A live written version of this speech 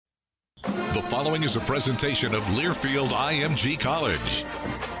The following is a presentation of Learfield IMG College.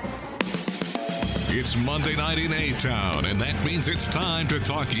 It's Monday night in A-Town, and that means it's time to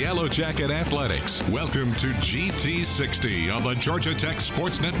talk Yellow Jacket athletics. Welcome to GT60 on the Georgia Tech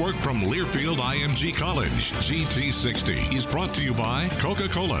Sports Network from Learfield IMG College. GT60 is brought to you by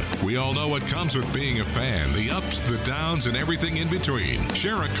Coca-Cola. We all know what comes with being a fan, the ups, the downs, and everything in between.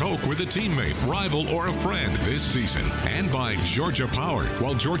 Share a Coke with a teammate, rival, or a friend this season. And by Georgia Power.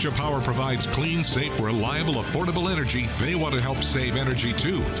 While Georgia Power provides clean, safe, reliable, affordable energy, they want to help save energy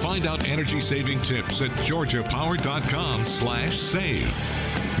too. Find out energy-saving tips at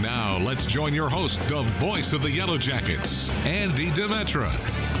georgiapower.com/save. Now, let's join your host, the voice of the Yellow Jackets, Andy Demetra.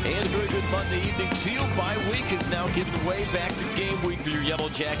 And a very good Monday evening to you. Bye week is now giving way back to game week for your Yellow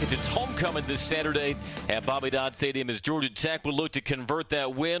Jackets. It's homecoming this Saturday at Bobby Dodd Stadium as Georgia Tech will look to convert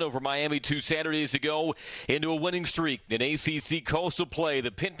that win over Miami 2 Saturdays ago into a winning streak in ACC Coastal play.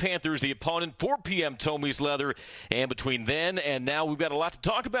 The Pitt Panthers, the opponent, 4 p.m. Tommy's Leather. And between then and now, we've got a lot to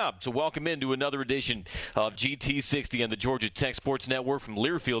talk about. So welcome into another edition of GT60 on the Georgia Tech Sports Network from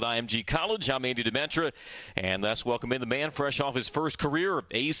Learfield IMG College. I'm Andy Demetra, and let's welcome in the man fresh off his first career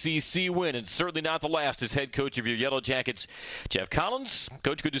ACC win, and certainly not the last, as head coach of your Yellow Jackets, Jeff Collins.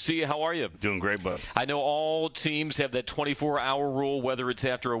 Coach, good to see you. How are you? Doing great, bud. I know all teams have that 24-hour rule, whether it's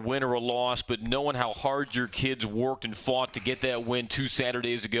after a win or a loss, but knowing how hard your kids worked and fought to get that win 2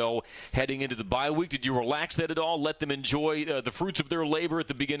 Saturdays ago, heading into the bye week, did you relax that at all? Let them enjoy the fruits of their labor at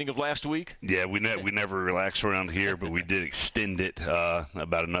the beginning of last week? Yeah, we never relax around here, but we did extend it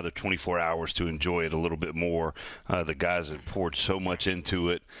about another 24 hours to enjoy it a little bit more. The guys had poured so much into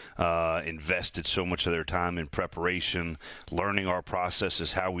it. Invested so much of their time in preparation, learning our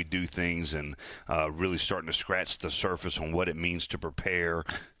processes, how we do things, and really starting to scratch the surface on what it means to prepare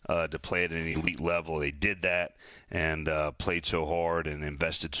to play at an elite level. They did that and played so hard and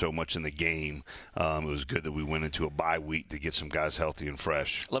invested so much in the game. It was good that we went into a bye week to get some guys healthy and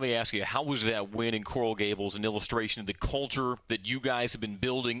fresh. Let me ask you, how was that win in Coral Gables an illustration of the culture that you guys have been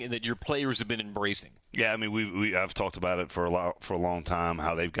building and that your players have been embracing? Yeah, I mean, I've talked about it for a long time,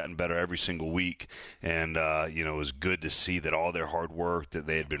 how they've gotten better every single week, and it was good to see that all their hard work that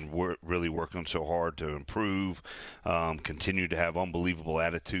they had been really working so hard to improve, continue to have unbelievable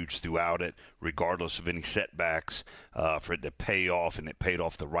attitudes throughout it, regardless of any setbacks, for it to pay off, and it paid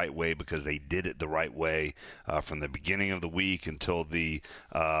off the right way because they did it the right way from the beginning of the week until the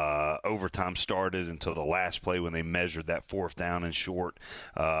overtime started, until the last play when they measured that 4th down and short.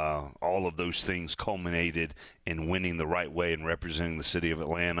 All of those things culminated in winning the right way and representing the city of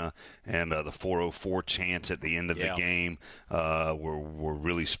Atlanta, and the 404 chants at the end of the game were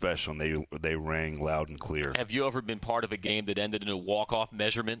really special, and they rang loud and clear. Have you ever been part of a game that ended in a walk-off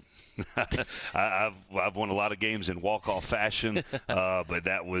measurement? I've won a lot of games in walk-off fashion, but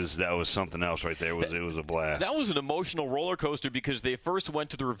that was something else right there. It was a blast. That was an emotional roller coaster because they first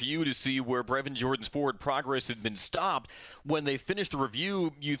went to the review to see where Brevin Jordan's forward progress had been stopped. When they finished the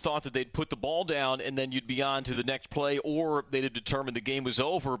review, you thought that they'd put the ball down and then you'd be on to the next play, or they'd have determined the game was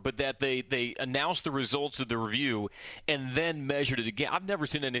over, but that they announced the results of the review and then measured it again. I've never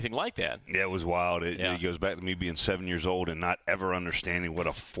seen anything like that. Yeah, it was wild. It goes back to me being 7 years old and not ever understanding what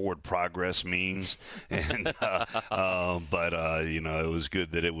a forward progress means. And it was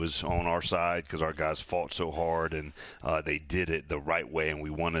good that it was on our side because our guys fought so hard, and they did it the right way, and we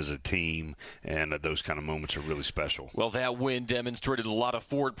won as a team, and those kind of moments are really special. Well, that win demonstrated a lot of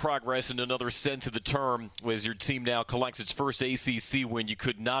forward progress in another sense of the term as your team now collects its first ACC win. You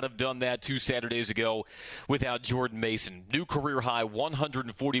could not have done that 2 Saturdays ago without Jordan Mason. New career high,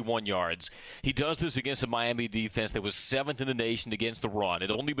 141 yards. He does this against a Miami defense that was 7th in the nation against the run. It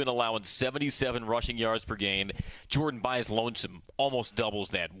had only been allowing 77 rushing yards per game. Jordan, by his lonesome, almost doubles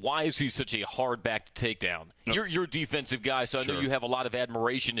that. Why is he such a hard back to take down? You're a defensive guy, so I know you have a lot of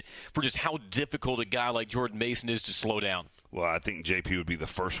admiration for just how difficult a guy like Jordan Mason is to slow down. Well, I think JP would be the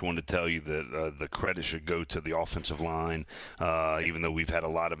first one to tell you that the credit should go to the offensive line, even though we've had a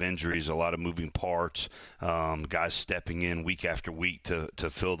lot of injuries, a lot of moving parts, guys stepping in week after week to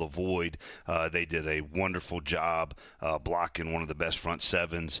fill the void. They did a wonderful job blocking one of the best front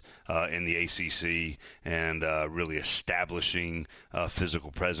sevens in the ACC and really establishing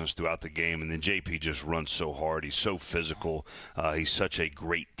physical presence throughout the game. And then JP just runs so hard. He's so physical. He's such a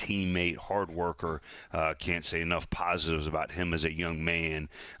great teammate, hard worker. Can't say enough positives about him as a young man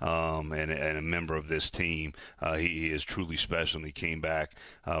and a member of this team. He is truly special, and he came back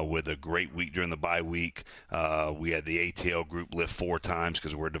with a great week during the bye week. We had the ATL group lift 4 times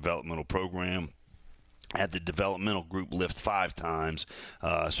because we're a developmental program. Had the developmental group lift 5 times.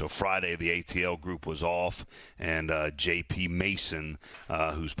 So Friday, the ATL group was off, and J.P. Mason,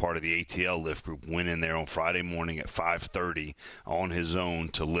 who's part of the ATL lift group, went in there on Friday morning at 5:30 on his own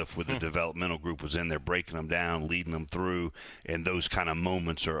to lift with the developmental group, was in there breaking them down, leading them through, and those kind of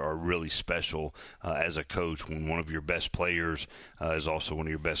moments are really special as a coach when one of your best players is also one of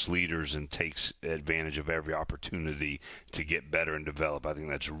your best leaders and takes advantage of every opportunity to get better and develop. I think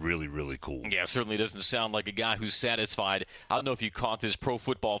that's really, really cool. Yeah, certainly doesn't sound like a guy who's satisfied. I don't know if you caught this. Pro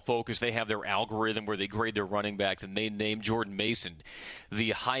Football Focus, they have their algorithm where they grade their running backs, and they named Jordan Mason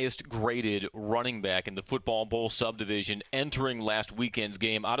the highest graded running back in the Football Bowl subdivision entering last weekend's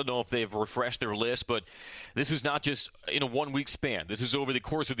game. I don't know if they've refreshed their list, but this is not just in a 1-week span. This is over the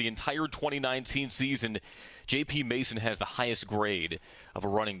course of the entire 2019 season. J.P. Mason has the highest grade of a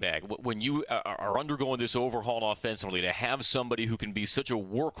running back. When you are undergoing this overhaul offensively, to have somebody who can be such a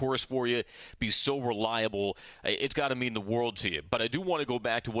workhorse for you, be so reliable, it's got to mean the world to you. But I do want to go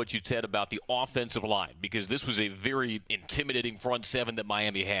back to what you said about the offensive line, because this was a very intimidating front seven that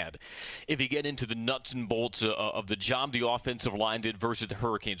Miami had. If you get into the nuts and bolts of the job the offensive line did versus the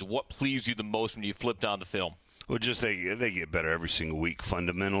Hurricanes, what pleased you the most when you flipped on the film? Well, just they get better every single week,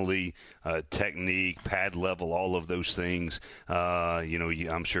 fundamentally, technique, pad level, all of those things.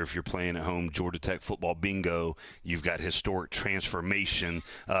 I'm sure if you're playing at home Georgia Tech football bingo, you've got historic transformation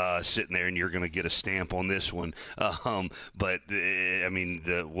sitting there, and you're going to get a stamp on this one. What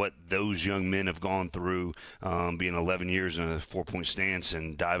those young men have gone through, being 11 years in a 4-point stance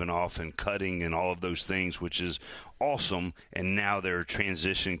and diving off and cutting and all of those things, which is awesome, and now they're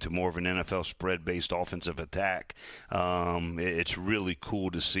transitioning to more of an NFL spread-based offensive attack. It's really cool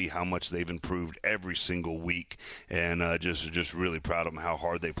to see how much they've improved every single week, and just really proud of them, how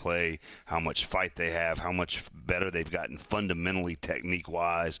hard they play, how much fight they have, how much better they've gotten fundamentally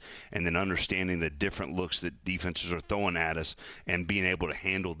technique-wise, and then understanding the different looks that defenses are throwing at us and being able to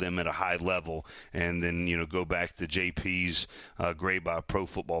handle them at a high level. And then, go back to JP's grade by Pro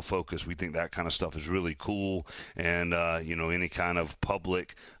Football Focus. We think that kind of stuff is really cool. And, any kind of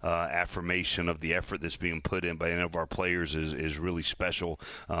public affirmation of the effort that's being put in by any of our players is really special.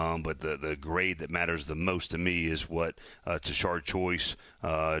 But the grade that matters the most to me is what Tashard Choice,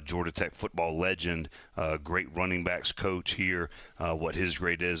 Georgia Tech football legend, great running backs coach here, what his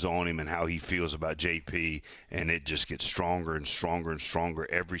grade is on him and how he feels about JP. And it just gets stronger and stronger and stronger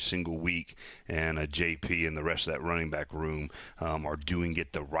every single week. And JP and the rest of that running back room are doing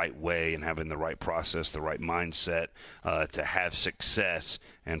it the right way and having the right process, the right mindset to have success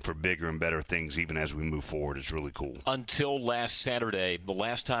and for bigger and better things even as we move forward. It's really cool. Until last Saturday, the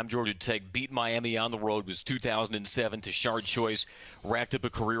last time Georgia Tech beat Miami on the road was 2007. Tashard Choice racked up a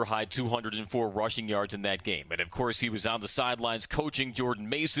career-high 204 rushing yards in that game. And, of course, he was on the sidelines coaching Jordan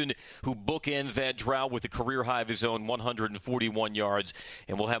Mason, who bookends that drought with a career-high of his own 141 yards.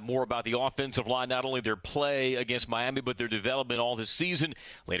 And we'll have more about the offensive line, not only their play against Miami, but their development all this season.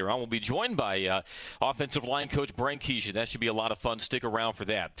 Later on, we'll be joined by offensive line coach Brent Keisha. That should be a lot of fun. Stick around for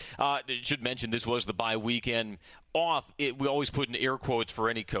that. I should mention this was the bye weekend. Off, we always put in air quotes for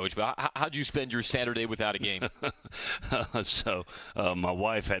any coach, but how'd you spend your Saturday without a game? My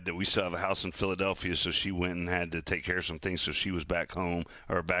wife we still have a house in Philadelphia, so she went and had to take care of some things, so she was back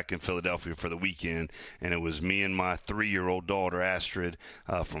in Philadelphia for the weekend, and it was me and my 3-year-old daughter, Astrid,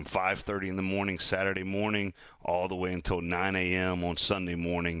 from 5:30 in the morning Saturday morning all the way until 9 a.m. on Sunday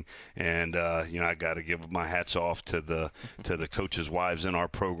morning. And, I got to give my hats off to the coaches' wives in our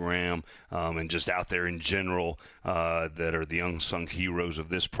program and just out there in general that are the unsung heroes of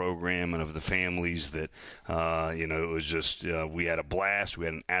this program and of the families that, it was just we had a blast. We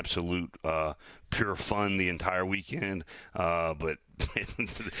had an absolute pure fun the entire weekend. But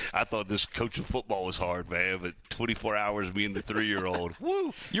I thought this coaching football was hard, man. But 24 hours being the 3-year-old,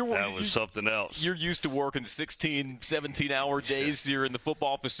 woo, that was something else. You're used to working 16, 17-hour days here in the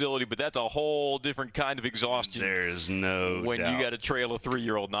football facility, but that's a whole different kind of exhaustion. There's no when doubt. You got to trail a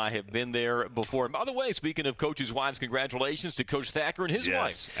 3-year-old, and I have been there before. And by the way, speaking of coaches' wives, congratulations to Coach Thacker and his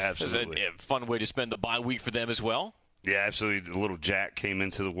wife. Absolutely. It was a fun way to spend the bye week for them as well. Yeah, absolutely. The little Jack came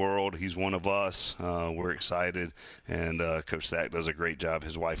into the world. He's one of us. We're excited, and Coach Thack does a great job.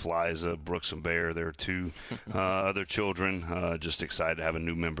 His wife, Liza, Brooks, and Bear, there are 2 other children. Just excited to have a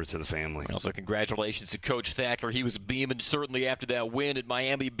new member to the family. Also, congratulations to Coach Thacker. He was beaming certainly after that win at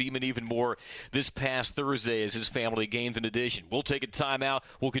Miami, beaming even more this past Thursday as his family gains an addition. We'll take a timeout.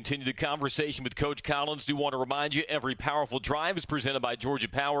 We'll continue the conversation with Coach Collins. Do want to remind you, every powerful drive is presented by Georgia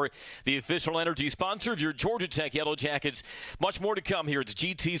Power, the official energy sponsor of your Georgia Tech Yellow Jackets Jackets. Much more to come here. It's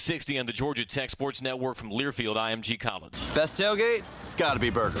GT60 on the Georgia Tech Sports Network from Learfield IMG College. Best tailgate? It's got to be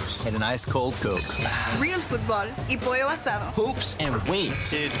burgers. And an ice cold Coke. Real football y pollo asado. Hoops and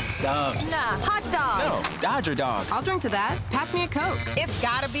wings. It's subs. Nah, hot dog. No, Dodger dog. I'll drink to that. Pass me a Coke. It's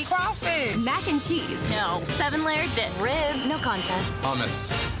gotta be crawfish. Mac and cheese. No. 7-layer dip. Ribs. No contest.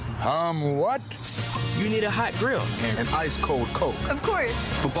 Hummus. What? You need a hot grill. An ice cold Coke. Of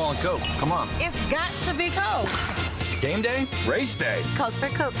course. Football and Coke. Come on. It's got to be Coke. Game day? Race day. Calls for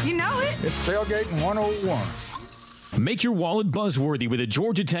Coke. You know it. It's tailgating 101. Make your wallet buzzworthy with a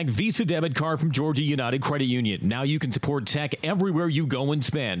Georgia Tech Visa debit card from Georgia United Credit Union. Now you can support Tech everywhere you go and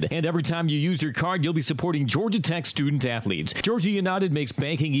spend. And every time you use your card, you'll be supporting Georgia Tech student athletes. Georgia United makes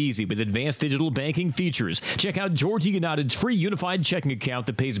banking easy with advanced digital banking features. Check out Georgia United's free unified checking account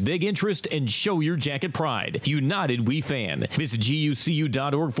that pays big interest and show your Jacket pride. United We Fan. Visit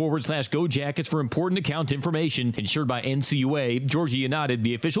gucu.org/Go Jackets for important account information. Insured by NCUA, Georgia United,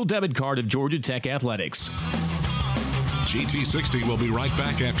 the official debit card of Georgia Tech Athletics. GT60 will be right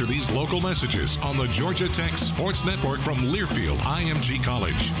back after these local messages on the Georgia Tech Sports Network from Learfield IMG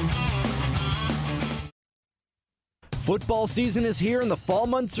College. Football season is here and the fall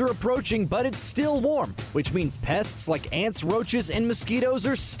months are approaching, but it's still warm, which means pests like ants, roaches, and mosquitoes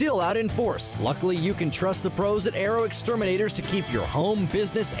are still out in force. Luckily, you can trust the pros at Arrow Exterminators to keep your home,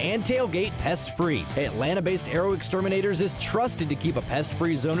 business, and tailgate pest-free. Atlanta-based Arrow Exterminators is trusted to keep a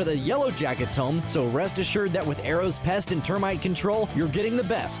pest-free zone at the Yellow Jackets home, so rest assured that with Arrow's pest and termite control, you're getting the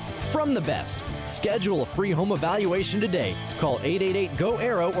best from the best. Schedule a free home evaluation today. Call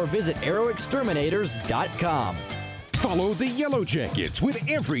 888-GO-ARROW or visit arrowexterminators.com. Follow the Yellow Jackets with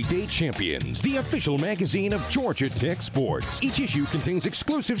Everyday Champions, the official magazine of Georgia Tech Sports. Each issue contains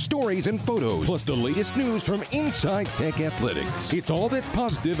exclusive stories and photos, plus the latest news from inside Tech athletics. It's all that's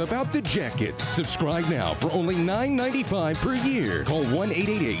positive about the Jackets. Subscribe now for only $9.95 per year. Call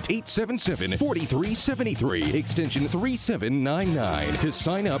 1-888-877-4373, extension 3799 to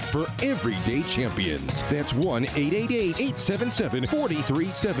sign up for Everyday Champions. That's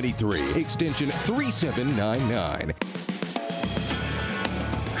 1-888-877-4373, extension 3799.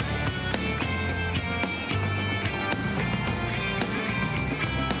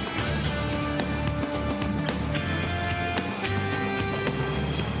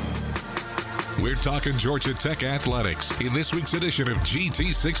 We're talking Georgia Tech athletics in this week's edition of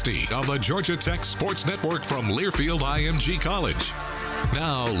GT60 on the Georgia Tech Sports Network from Learfield IMG College.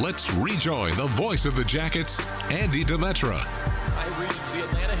 Now, let's rejoin the voice of the Jackets, Andy Demetra. High Regency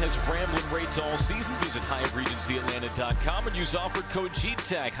Atlanta has rambling rates all season. Visit HighRegencyAtlanta.com and use offer code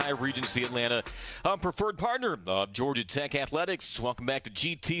GTAC. High Regency Atlanta, a preferred partner of Georgia Tech Athletics. Welcome back to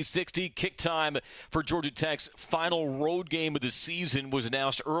GT60. Kick time for Georgia Tech's final road game of the season was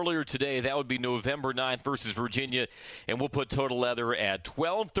announced earlier today. That would be November 9th versus Virginia, and we'll put Total Leather at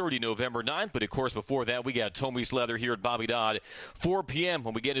 12:30 November 9th. But, of course, before that, we got Tommy's Leather here at Bobby Dodd, 4 p.m.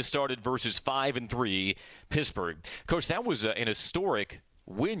 when we get it started versus 5-3 Pittsburgh. Coach, that was an historic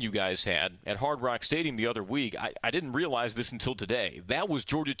win you guys had at Hard Rock Stadium the other week. I didn't realize this until today. That was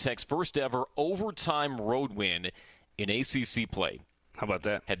Georgia Tech's first ever overtime road win in ACC play. How about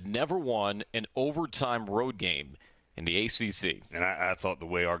that? Had never won an overtime road game in the ACC. And I thought the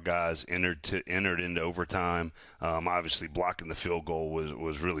way our guys entered into overtime, obviously blocking the field goal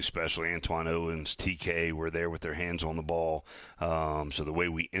was really special. Antoine Owens, TK were there with their hands on the ball. So the way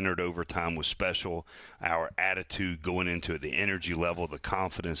we entered overtime was special. Our attitude going into it, the energy level, the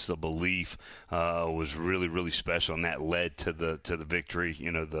confidence, the belief was really, really special, and that led to the victory.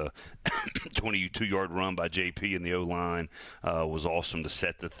 You know, the 22-yard run by JP in the O-line was awesome to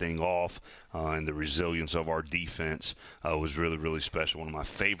set the thing off, and the resilience of our defense was really, really special. One of my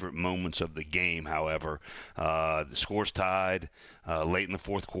favorite moments of the game, however, the score's tied late in the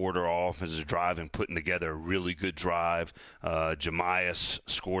fourth quarter. Our offense is driving, putting together a really good drive. Jemias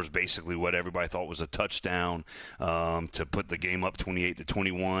scores basically what everybody thought was a touchdown to put the game up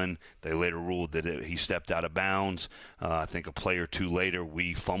 28-21. They later ruled that he stepped out of bounds. I think a play or two later,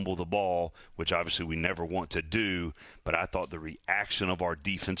 we fumble the ball, which obviously we never want to do. But I thought the reaction of our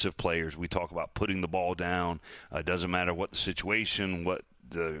defensive players, we talk about putting the ball down. Doesn't matter what the situation, what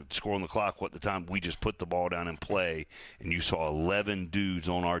the score on the clock, what the time, we just put the ball down and play. And you saw 11 dudes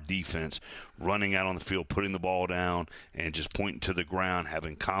on our defense running out on the field, putting the ball down and just pointing to the ground,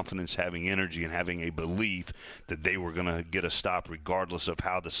 having confidence, having energy, and having a belief that they were going to get a stop regardless of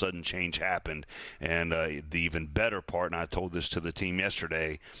how the sudden change happened. And the even better part, and I told this to the team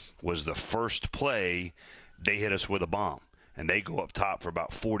yesterday, was the first play, they hit us with a bomb. And they go up top for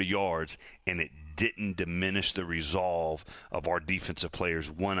about 40 yards, and it didn't diminish the resolve of our defensive players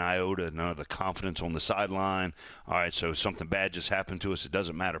one iota, none of the confidence on the sideline. All right, so something bad just happened to us. It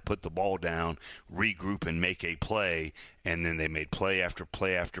doesn't matter. Put the ball down, regroup, and make a play. And then they made play after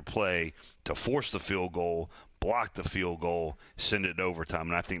play after play to force the field goal, block the field goal, send it to overtime.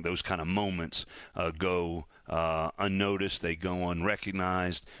 And I think those kind of moments go unnoticed. They go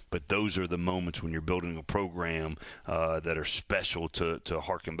unrecognized. But those are the moments when you're building a program that are special to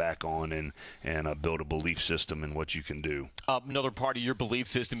harken back on and build a belief system in what you can do. Another part of your belief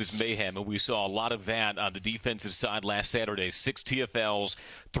system is mayhem, and we saw a lot of that on the defensive side last Saturday. 6 TFLs,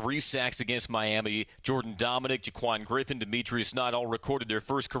 3 sacks against Miami. Jordan Dominic, Jaquan Griffin, Demetrius Knight all recorded their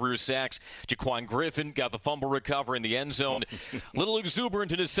first career sacks. Jaquan Griffin got the fumble recovery in the end zone. Little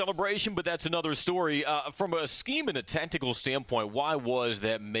exuberant in his celebration, but that's another story. From a scheme and a tactical standpoint, why was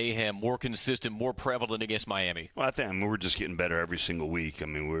that mayhem more consistent, more prevalent against Miami? Well, I think we're just getting better every single week. I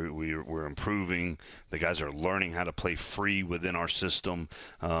mean, we're improving. The guys are learning how to play free within our system,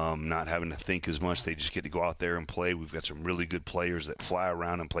 not having to think as much. They just get to go out there and play. We've got some really good players that fly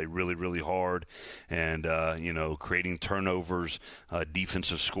around and play really, really hard. And, creating turnovers,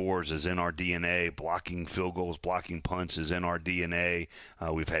 defensive scores is in our DNA. Blocking field goals, blocking punts is in our DNA.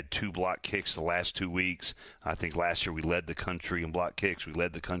 We've had 2 block kicks the last 2 weeks. I think last year we led the country in block kicks. We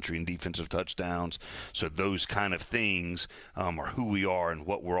led the country in defensive touchdowns. So those kind of things are who we are and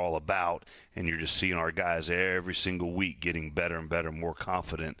what we're all about. And you're just seeing our guys every single week getting better and better, more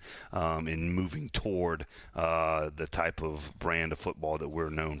confident in moving toward the type of brand of football that we're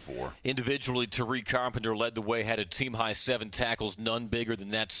known for. Individually, Tariq Carpenter led the way, had a team-high 7 tackles, none bigger than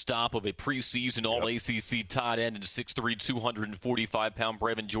that stop of a preseason All-ACC tight end and 6'3", 245-pound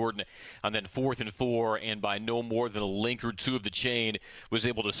Brevin Jordan. And then 4th and 4, and by no more than a link or two of the chain, was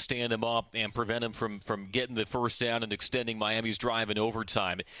able to stand him up and prevent him from getting the first down and extending Miami's drive in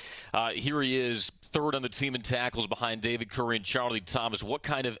overtime. Here he is, 3rd on the team in tackles behind David Curry and Charlie Thomas. What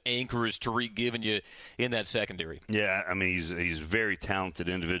kind of anchor is Tariq giving you in that secondary? Yeah, I mean, he's a very talented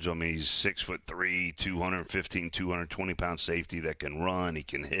individual. I mean, he's 6'3", 215, 220-pound safety that can run. He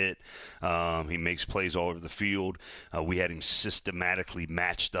can hit. He makes plays all over the field. We had him systematically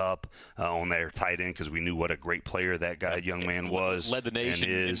matched up on their tight end because we knew what a great player that young man was. Led the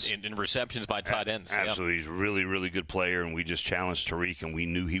nation in receptions by tight ends. Absolutely. He's a really, really good player, and we just challenged Tariq, and we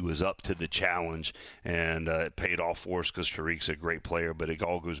knew he was up to the challenge, and it paid off for us because Tariq's a great player, but it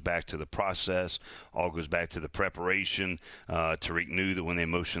all goes back to the process, all goes back to the preparation. Tariq knew that when they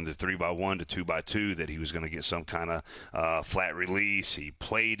motioned the 3x1 to 2x2 that he was going to get some kind of flat release. He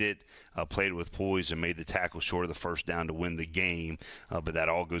played it with poise and made the tackle short of the first down to win the game. But that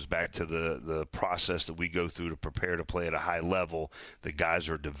all goes back to the process that we go through to prepare to play at a high level. The guys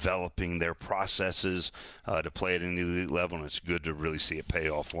are developing their processes to play at an elite level, and it's good to really see it pay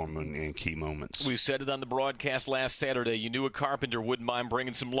off for them in key moments. We said it on the broadcast last Saturday. You knew a carpenter wouldn't mind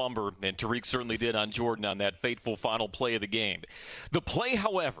bringing some lumber, and Tariq certainly did on Jordan on that fateful final play of the game. The play,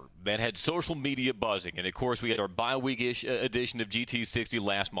 however, that had social media buzzing, and of course we had our bye-week edition of GT60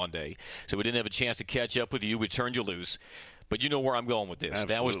 last Monday, so we didn't have a chance to catch up with you. We turned you loose. But you know where I'm going with this.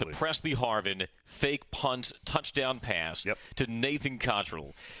 Absolutely. That was the Presley Harvin fake punt touchdown pass to Nathan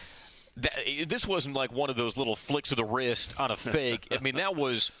Cottrell. This wasn't like one of those little flicks of the wrist on a fake. I mean, that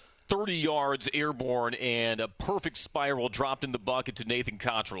was 30 yards airborne and a perfect spiral dropped in the bucket to Nathan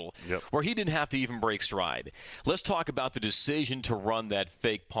Cottrell, where he didn't have to even break stride. Let's talk about the decision to run that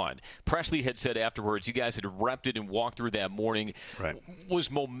fake punt. Presley had said afterwards, you guys had repped it and walked through that morning. Right.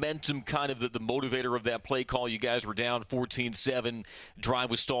 Was momentum kind of the motivator of that play call? You guys were down 14-7, drive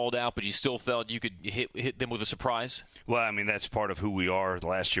was stalled out, but you still felt you could hit them with a surprise? Well, I mean, that's part of who we are.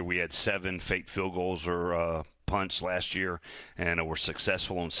 Last year we had 7 fake field goals or punts last year, and we're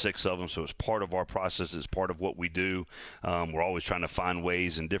successful on 6 of them, so it's part of our process. It's part of what we do. We're always trying to find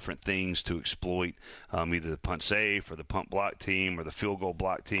ways and different things to exploit either the punt safe or the punt block team or the field goal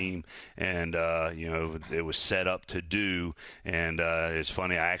block team, and it was set up to do, and it's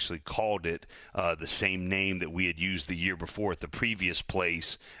funny, I actually called it the same name that we had used the year before at the previous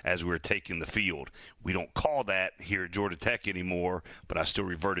place as we were taking the field. We don't call that here at Georgia Tech anymore, but I still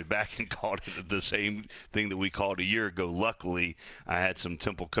reverted back and called it the same thing that we called a year ago. Luckily, I had some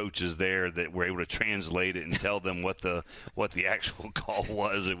Temple coaches there that were able to translate it and tell them what the actual call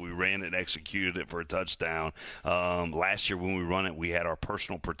was, and we ran it and executed it for a touchdown. Last year when we run it, we had our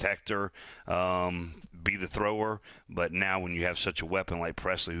personal protector be the thrower, but now when you have such a weapon like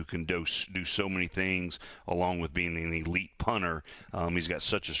Presley who can do so many things along with being an elite punter, he's got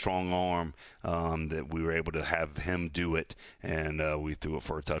such a strong arm that we were able to have him do it, and we threw it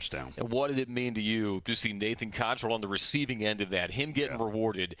for a touchdown. And what did it mean to you to see Nathan Cottrell on the receiving end of that, him getting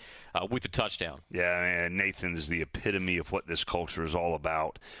rewarded with the touchdown? Yeah, and Nathan is the epitome of what this culture is all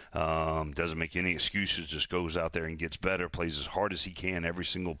about. Doesn't make any excuses, just goes out there and gets better, plays as hard as he can every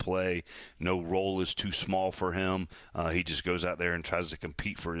single play. No role is too small for him. He just goes out there and tries to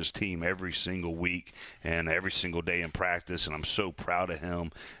compete for his team every single week and every single day in practice, and I'm so proud of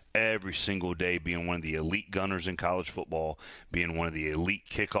him. Every single day being one of the elite gunners in college football, being one of the elite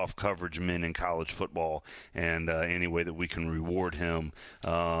kickoff coverage men in college football, and any way that we can reward him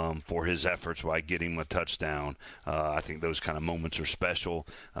for his efforts by getting him a touchdown. I think those kind of moments are special.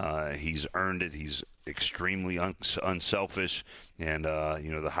 He's earned it. He's extremely unselfish, and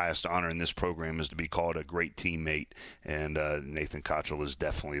the highest honor in this program is to be called a great teammate, and Nathan Cottrell is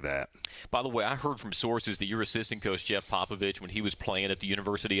definitely that. By the way, I heard from sources that your assistant coach Jeff Popovich, when he was playing at the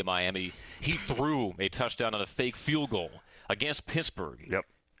University of Miami, he threw a touchdown on a fake field goal against Pittsburgh. Yep.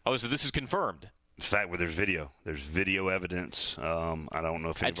 Oh, so this is confirmed. In fact, there's video evidence. I don't know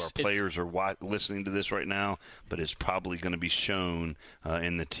if any of our players are listening to this right now, but it's probably going to be shown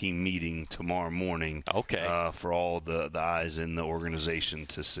in the team meeting tomorrow morning. Okay. For all the eyes in the organization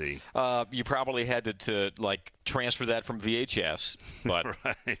to see. You probably had to transfer that from VHS, but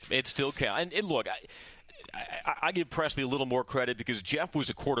right. It still counts. And look, I give Presley a little more credit because Jeff was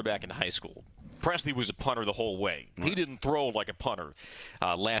a quarterback in high school. Presley was a punter the whole way. He didn't throw like a punter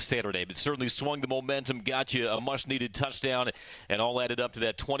last Saturday, but certainly swung the momentum, got you a much-needed touchdown, and all added up to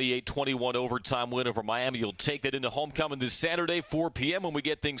that 28-21 overtime win over Miami. You'll take that into homecoming this Saturday, 4 p.m. when we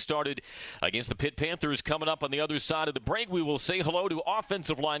get things started against the Pitt Panthers. Coming up on the other side of the break, we will say hello to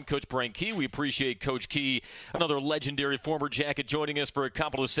offensive line coach Brian Key. We appreciate Coach Key, another legendary former Jacket, joining us for a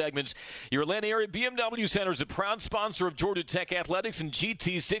couple of segments. Your Atlanta area BMW Center is a proud sponsor of Georgia Tech Athletics and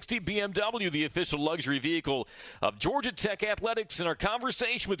GT60 BMW, the official luxury vehicle of Georgia Tech Athletics. And our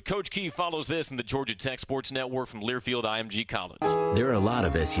conversation with Coach Key follows this in the Georgia Tech Sports Network from Learfield IMG College. There are a lot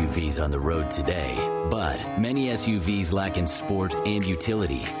of SUVs on the road today, but many SUVs lack in sport and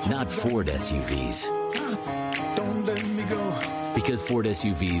utility, not Ford SUVs. Don't let me go. Because Ford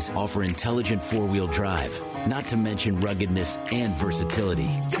SUVs offer intelligent four-wheel drive, not to mention ruggedness and versatility.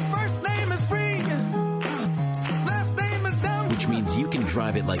 Your first name is free. Which means you can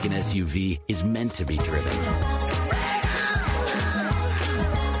drive it like an SUV is meant to be driven.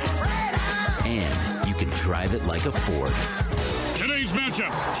 And you can drive it like a Ford. Today's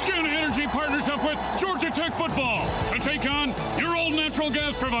matchup, Skin Energy partners up with Georgia Tech football to take on your old natural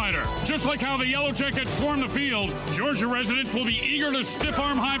gas provider. Just like how the Yellow Jackets swarm the field, Georgia residents will be eager to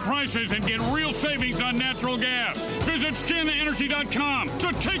stiff-arm high prices and get real savings on natural gas. Visit skinenergy.com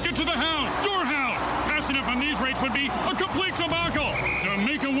to take it to the house, your house. Passing up on these rates would be a complete debacle. So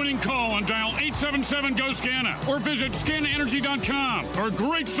make a winning call and dial 877-GO-SCANA or visit skinenergy.com for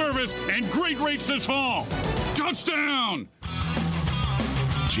great service and great rates this fall. Touchdown!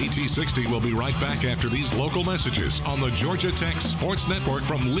 GT60 will be right back after these local messages on the Georgia Tech Sports Network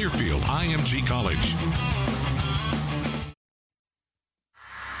from Learfield IMG College.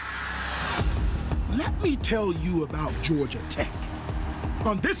 Let me tell you about Georgia Tech.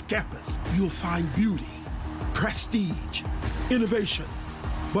 On this campus, you'll find beauty, prestige, innovation.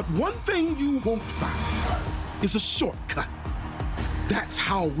 But one thing you won't find is a shortcut. That's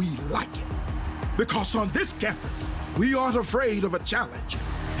how we like it. Because on this campus, we aren't afraid of a challenge.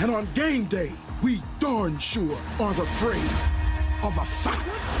 And on game day, we darn sure aren't afraid of a fight.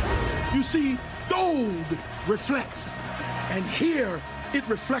 You see, gold reflects. And here, it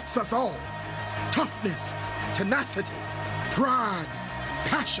reflects us all. Toughness, tenacity, pride,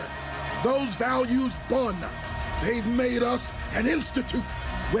 passion. Those values bond us. They've made us an institute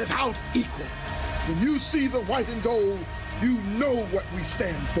without equal. When you see the white and gold, you know what we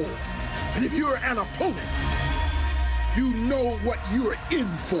stand for. And if you're an opponent, you know what you're in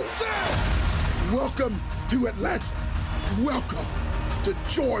for. Welcome to Atlanta. Welcome to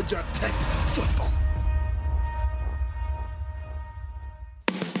Georgia Tech football.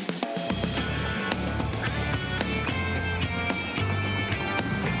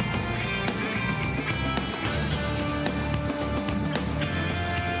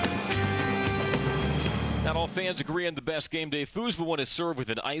 fans agree on the best game day foods, but when it's served with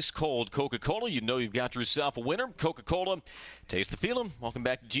an ice-cold Coca-Cola, you know you've got yourself a winner. Coca-Cola, taste the feeling. Welcome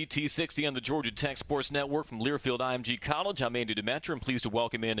back to GT60 on the Georgia Tech Sports Network from Learfield IMG College. I'm Andy Demetra. I'm pleased to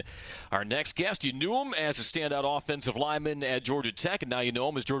welcome in our next guest. You knew him as a standout offensive lineman at Georgia Tech, and now you know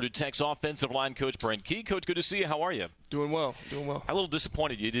him as Georgia Tech's offensive line coach, Brent Key. Coach, good to see you. How are you? Doing well. I'm a little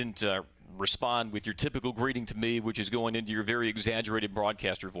disappointed you didn't respond with your typical greeting to me, which is going into your very exaggerated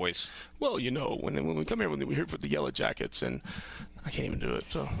broadcaster voice. Well, you know, when we come here, when we hear for the Yellow Jackets, and I can't even do it,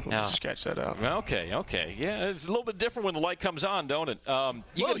 so we'll just sketch that out. Okay. Yeah, it's a little bit different when the light comes on, don't it?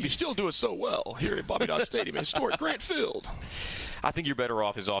 You still do it so well here at Bobby Dodd Stadium, historic Grant Field. I think you're better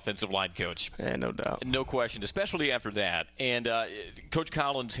off as offensive line coach. Yeah, no doubt. No question, especially after that. And Coach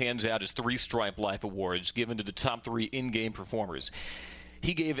Collins hands out his 3 Stripe Life Awards given to the top 3 in-game performers.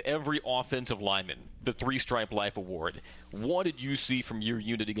 He gave every offensive lineman the 3 Stripe Life Award. What did you see from your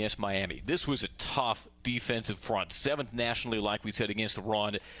unit against Miami? This was a tough defensive front. 7th nationally, like we said, against the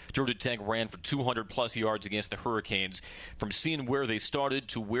run. Georgia Tech ran for 200-plus yards against the Hurricanes. From seeing where they started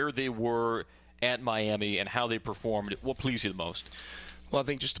to where they were at Miami and how they performed, what pleased you the most? Well, I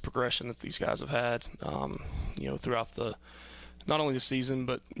think just the progression that these guys have had, throughout not only the season,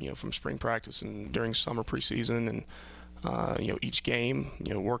 but, from spring practice and during summer preseason and, each game,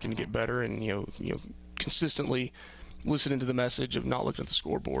 working to get better and, consistently listening to the message of not looking at the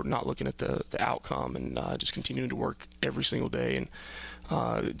scoreboard, not looking at the outcome, and just continuing to work every single day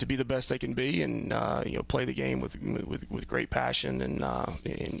and to be the best they can be and, play the game with great passion and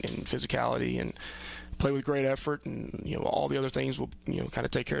physicality and play with great effort, and, all the other things will, kind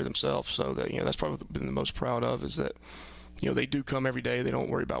of take care of themselves. So that, that's probably been the most proud of is that, they do come every day. They don't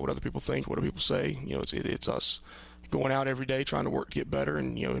worry about what other people think, what other people say. It's us going out every day trying to work to get better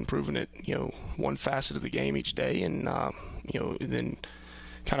and, improving it, one facet of the game each day and, then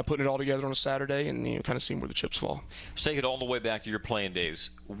kind of putting it all together on a Saturday and, kind of seeing where the chips fall. Let's take it all the way back to your playing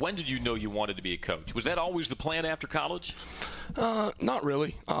days. When did you know you wanted to be a coach? Was that always the plan after college? Not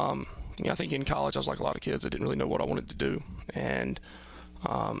really. I think in college I was like a lot of kids. I didn't really know what I wanted to do. And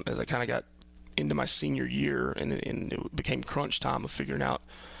as I kind of got into my senior year and it became crunch time of figuring out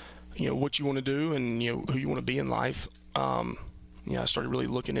what you want to do and, who you want to be in life. I started really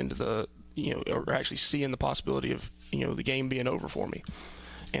looking into or actually seeing the possibility of, the game being over for me.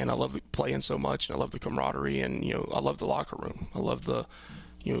 And I love playing so much and I love the camaraderie and, I love the locker room. I love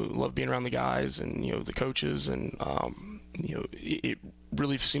love being around the guys and, the coaches and, it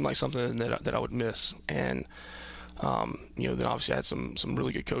really seemed like something that I would miss. And, then obviously I had some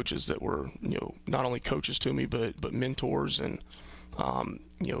really good coaches that were, not only coaches to me, but mentors and,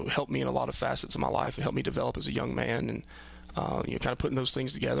 helped me in a lot of facets of my life and helped me develop as a young man. And, kind of putting those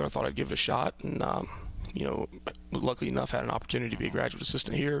things together, I thought I'd give it a shot. And, luckily enough, had an opportunity to be a graduate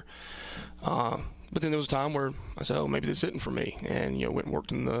assistant here. But then there was a time where I said, oh, maybe this isn't for me. And, went and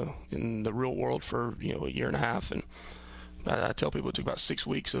worked in the real world for, a year and a half. And I tell people it took about 6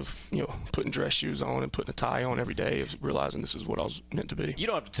 weeks of, putting dress shoes on and putting a tie on every day of realizing this is what I was meant to be. You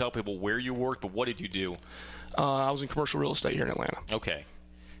don't have to tell people where you worked, but what did you do? I was in commercial real estate here in Atlanta. Okay.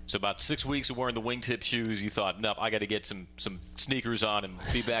 So about 6 weeks of wearing the wingtip shoes, you thought, no, I got to get some sneakers on and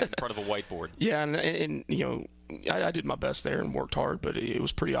be back in front of a whiteboard. Yeah, and I did my best there and worked hard, but it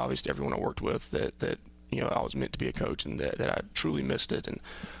was pretty obvious to everyone I worked with that I was meant to be a coach and that I truly missed it. And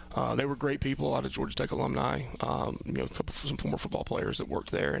they were great people, a lot of Georgia Tech alumni, some former football players that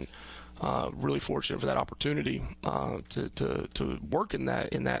worked there, and really fortunate for that opportunity to work in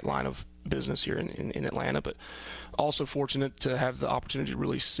that line of business here in Atlanta, but also fortunate to have the opportunity to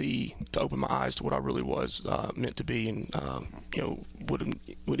really to open my eyes to what I really was meant to be and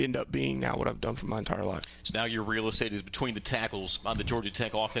would end up being now what I've done for my entire life. So now your real estate is between the tackles on the Georgia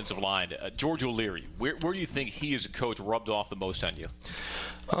Tech offensive line. George O'Leary, where do you think he as a coach rubbed off the most on you?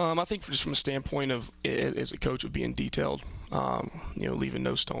 I think just from a standpoint of as a coach of being detailed, leaving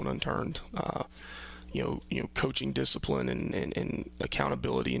no stone unturned, coaching discipline and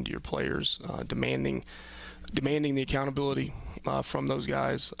accountability into your players, demanding the accountability from those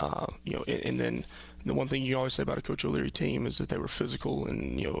guys, and then the one thing you always say about a Coach O'Leary team is that they were physical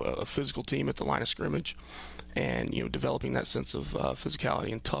and, a physical team at the line of scrimmage and, developing that sense of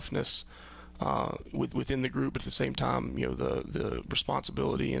physicality and toughness within the group, but at the same time, the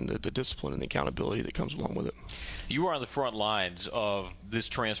responsibility and the discipline and the accountability that comes along with it. You are on the front lines of this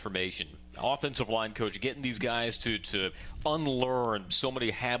transformation. Offensive line coach, getting these guys to unlearn so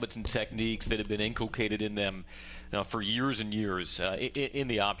many habits and techniques that have been inculcated in them for years and years in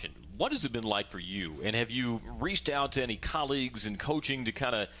the option. What has it been like for you? And have you reached out to any colleagues in coaching to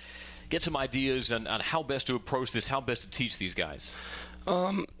kind of get some ideas on how best to approach this, how best to teach these guys?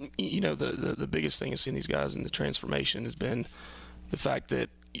 the biggest thing is seeing these guys in the transformation has been the fact that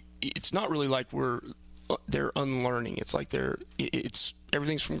it's not really like they're unlearning. It's like it's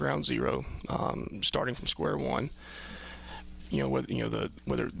everything's from ground zero, starting from square one.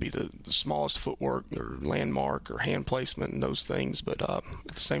 Whether it be the smallest footwork or landmark or hand placement and those things, but at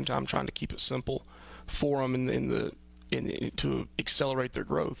the same time trying to keep it simple for them to accelerate their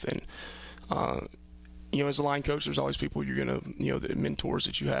growth. And as a line coach, there's always people you're gonna the mentors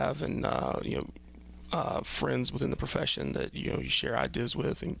that you have and friends within the profession that you share ideas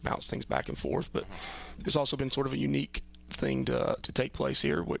with and bounce things back and forth. But there's also been sort of a unique thing to take place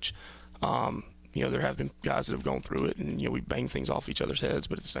here, which there have been guys that have gone through it, and we bang things off each other's heads.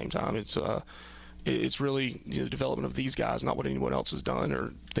 But at the same time, it's really the development of these guys, not what anyone else has done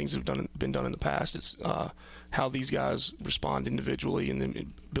or things that have been done in the past. It's how these guys respond individually and the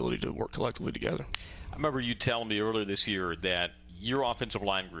ability to work collectively together. I remember you telling me earlier this year that your offensive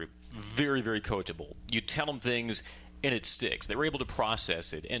line group, very, very coachable. You tell them things and it sticks. They were able to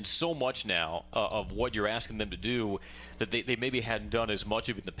process it. And so much now of what you're asking them to do that they maybe hadn't done as much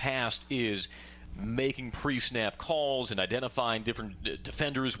of in the past is making pre-snap calls and identifying different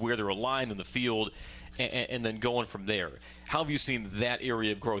defenders where they're aligned in the field and then going from there. How have you seen that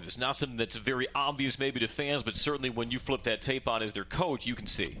area of growth? It's not something that's very obvious maybe to fans, but certainly when you flip that tape on as their coach, you can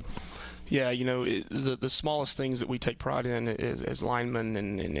see. Yeah, the smallest things that we take pride in as linemen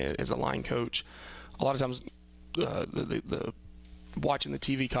and as a line coach, a lot of times the watching the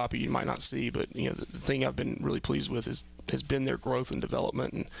TV copy you might not see, but the thing I've been really pleased with has been their growth and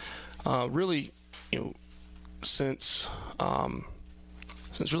development, and really since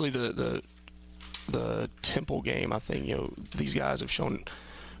really the Temple game, I think these guys have shown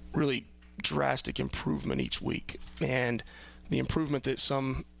really drastic improvement each week, and the improvement that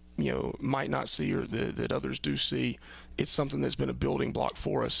some might not see or that others do see, it's something that's been a building block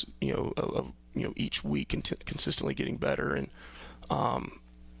for us of each week and consistently getting better, and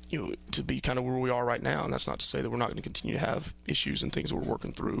to be kind of where we are right now. And that's not to say that we're not going to continue to have issues and things that we're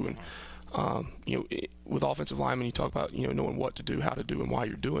working through. And with offensive linemen, you talk about knowing what to do, how to do, and why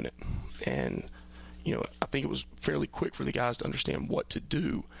you're doing it. And I think it was fairly quick for the guys to understand what to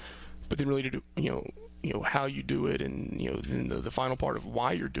do, but then really to do how you do it, and then the final part of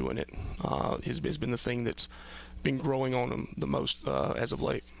why you're doing it has been the thing that's been growing on them the most as of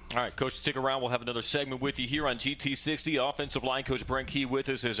late. All right, Coach, stick around. We'll have another segment with you here on GT60. Offensive line coach Brent Key with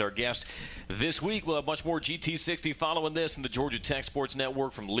us as our guest this week. We'll have much more GT60 following this in the Georgia Tech Sports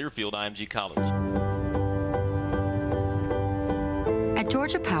Network from Learfield IMG College. At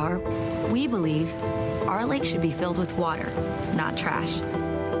Georgia Power, we believe our lake should be filled with water, not trash.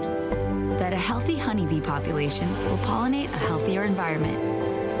 That a healthy honeybee population will pollinate a healthier environment.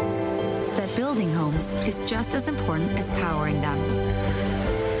 That building homes is just as important as powering them.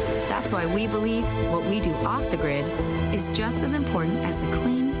 That's why we believe what we do off the grid is just as important as the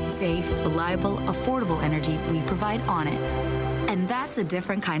clean, safe, reliable, affordable energy we provide on it. And that's a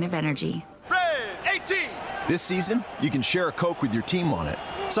different kind of energy. Red 18! This season, you can share a Coke with your team on it.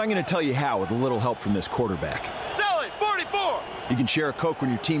 So I'm going to tell you how with a little help from this quarterback. Sally, 44! You can share a Coke when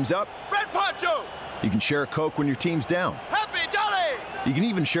your team's up. Red Poncho! You can share a Coke when your team's down. Happy Jolly! You can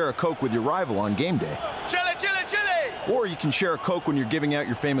even share a Coke with your rival on game day. Chili, chili, chili! Or you can share a Coke when you're giving out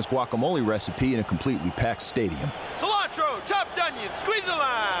your famous guacamole recipe in a completely packed stadium. Cilantro, chopped onion, squeeze a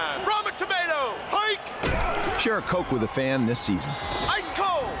lime, ramen tomato, hike! Share a Coke with a fan this season. Ice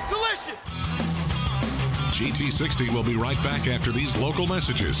cold, delicious! GT60 will be right back after these local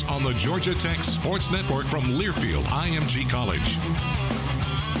messages on the Georgia Tech Sports Network from Learfield IMG College.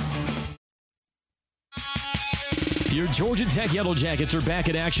 Your Georgia Tech Yellow Jackets are back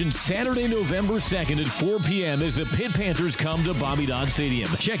in action Saturday, November 2nd at 4 p.m. as the Pitt Panthers come to Bobby Dodd Stadium.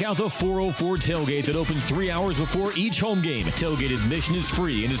 Check out the 404 tailgate that opens 3 hours before each home game. Tailgate admission is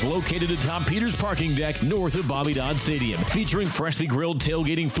free and is located atop Peters Parking Deck north of Bobby Dodd Stadium. Featuring freshly grilled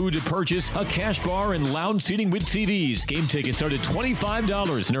tailgating food to purchase, a cash bar, and lounge seating with TVs. Game tickets start at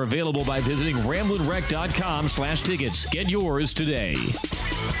 $25 and are available by visiting ramblinrec.com/tickets. Get yours today.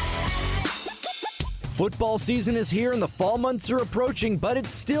 Football season is here and the fall months are approaching, but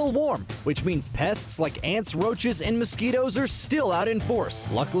it's still warm, which means pests like ants, roaches, and mosquitoes are still out in force.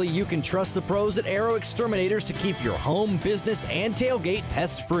 Luckily, you can trust the pros at Arrow Exterminators to keep your home, business, and tailgate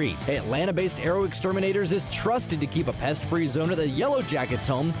pest-free. Atlanta-based Arrow Exterminators is trusted to keep a pest-free zone at the Yellow Jackets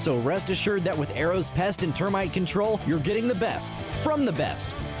home, so rest assured that with Arrow's pest and termite control, you're getting the best from the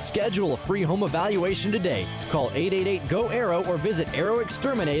best. Schedule a free home evaluation today. Call 888-GO-ARROW or visit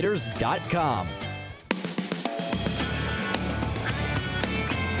arrowexterminators.com.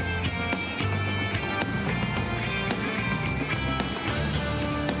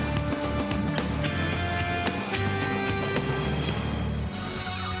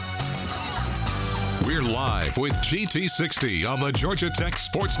 We're live with GT60 on the Georgia Tech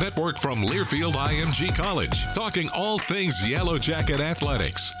Sports Network from Learfield IMG College, talking all things Yellow Jacket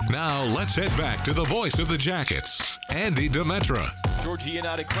athletics. Now let's head back to the voice of the Jackets, Andy Demetra. Georgia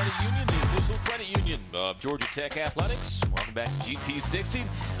United Credit Union, the official credit union of Georgia Tech Athletics. Welcome back to GT60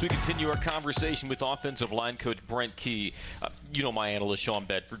 as we continue our conversation with offensive line coach Brent Key. You know my analyst, Sean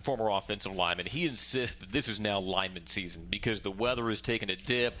Bedford, former offensive lineman. He insists that this is now lineman season because the weather is taking a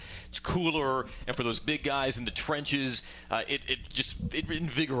dip. It's cooler, and for those big guys in the trenches, it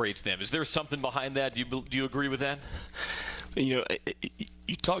invigorates them. Is there something behind that? Do you agree with that? You know,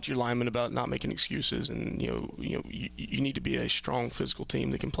 you talk to your linemen about not making excuses, and you need to be a strong physical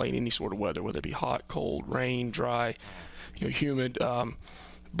team that can play in any sort of weather, whether it be hot, cold, rain, dry, humid.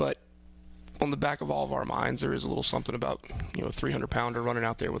 But on the back of all of our minds, there is a little something about a 300-pounder running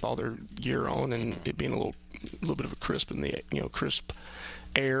out there with all their gear on, and it being a little bit of a crisp in the crisp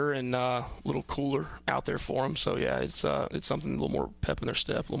air and a little cooler out there for them. So yeah, it's something a little more pep in their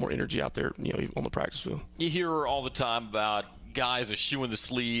step, a little more energy out there, on the practice field. You hear all the time about guys eschewing the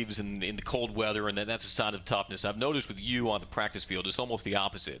sleeves in the cold weather, and that's a sign of toughness. I've noticed with you on the practice field, it's almost the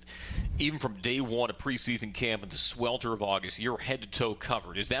opposite. Even from day one of preseason camp in the swelter of August, you're head to toe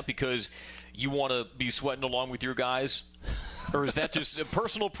covered. Is that because you want to be sweating along with your guys, or is that just a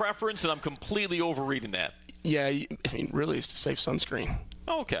personal preference and I'm completely overreading that? Yeah, I mean, really, it's to save sunscreen.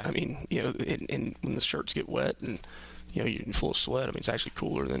 Oh, okay. I mean, and when the shirts get wet and you're full of sweat, I mean, it's actually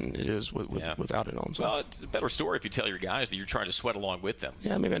cooler than it is without it on. So. Well, it's a better story if you tell your guys that you're trying to sweat along with them.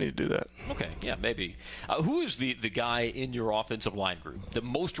 Yeah, maybe I need to do that. Okay, yeah, maybe. Who is the guy in your offensive line group that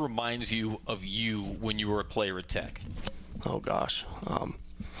most reminds you of you when you were a player at Tech? Oh, gosh.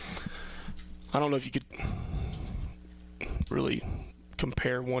 I don't know if you could really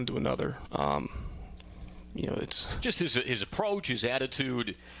compare one to another. It's just his approach, his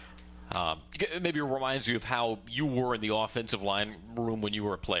attitude. Maybe it reminds you of how you were in the offensive line room when you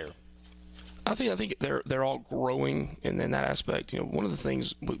were a player. I think they're all growing in that aspect. One of the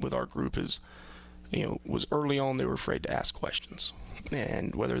things with our group is, was early on they were afraid to ask questions,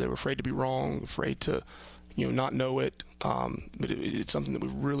 and whether they were afraid to be wrong, afraid to, not know it. But it's something that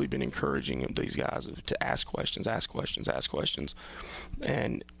we've really been encouraging these guys to ask questions,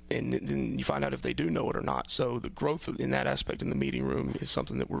 and then you find out if they do know it or not. So the growth in that aspect in the meeting room is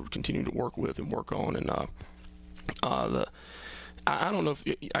something that we're continuing to work with and work on. And I don't know if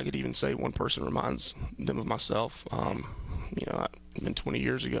I could even say one person reminds them of myself. It's been 20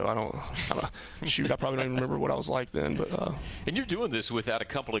 years ago. I probably don't even remember what I was like then. But and you're doing this without a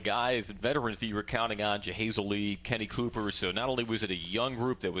couple of guys, veterans that you were counting on, Jahazel Lee, Kenny Cooper. So not only was it a young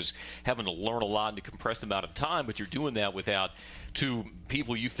group that was having to learn a lot in a compressed amount of time, but you're doing that without two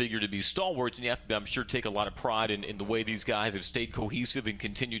people you figure to be stalwarts. And you have to, I'm sure, take a lot of pride in the way these guys have stayed cohesive and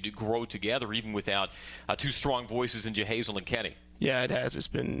continued to grow together, even without two strong voices in Jahazel and Kenny. Yeah, it has. It's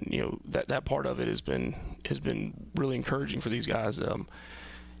been, that part of it has been really encouraging for these guys.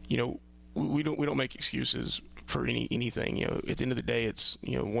 We don't make excuses for anything. At the end of the day, it's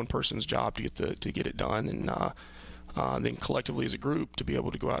one person's job to get it done, and then collectively as a group to be able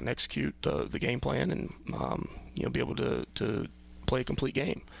to go out and execute the game plan and be able to play a complete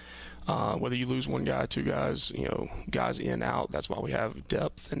game. Whether you lose one guy, two guys, guys in, out, that's why we have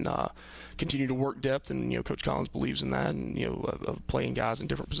depth and continue to work depth. And, Coach Collins believes in that and, of playing guys in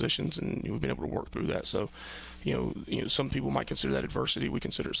different positions. And we've been able to work through that. So, some people might consider that adversity. We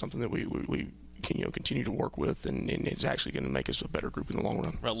consider it something that we can, continue to work with. And it's actually going to make us a better group in the long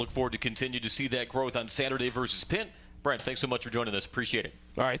run. Well, look forward to continue to see that growth on Saturday versus Pitt. Brent, thanks so much for joining us. Appreciate it.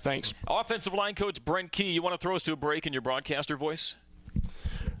 All right, thanks. Offensive line coach Brent Key, you want to throw us to a break in your broadcaster voice?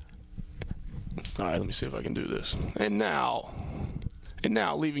 All right, let me see if I can do this. And now,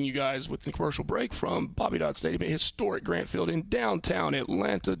 leaving you guys with the commercial break from Bobby Dodd Stadium at historic Grant Field in downtown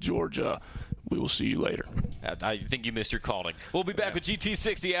Atlanta, Georgia. We will see you later. I think you missed your calling. We'll be back with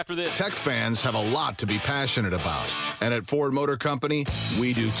GT60 after this. Tech fans have a lot to be passionate about. And at Ford Motor Company,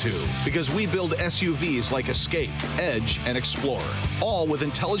 we do too. Because we build SUVs like Escape, Edge, and Explorer. All with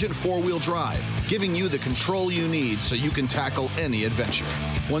intelligent four-wheel drive, giving you the control you need so you can tackle any adventure.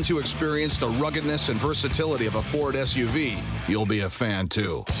 Once you experience the ruggedness and versatility of a Ford SUV, you'll be a fan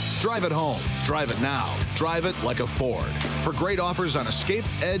too. Drive it home. Drive it now. Drive it like a Ford. For great offers on Escape,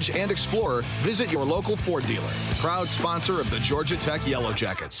 Edge, and Explorer, visit your local Ford dealer. Proud sponsor of the Georgia Tech Yellow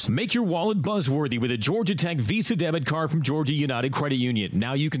Jackets. Make your wallet buzzworthy with a Georgia Tech Visa debit card from Georgia United Credit Union.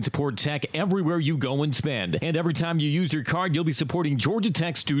 Now you can support Tech everywhere you go and spend. And every time you use your card, you'll be supporting Georgia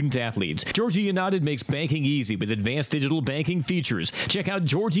Tech student athletes. Georgia United makes banking easy with advanced digital banking features. Check out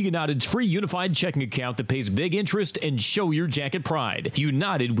Georgia United's free unified checking account that pays big interest and show your jacket pride.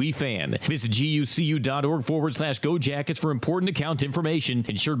 United, we every fan. Visit gucu.org/Go Jackets for important account information.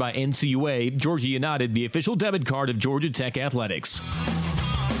 Insured by NCUA, Georgia United, the official debit card of Georgia Tech Athletics.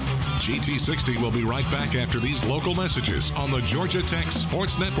 GT60 will be right back after these local messages on the Georgia Tech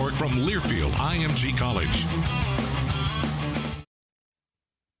Sports Network from Learfield IMG College.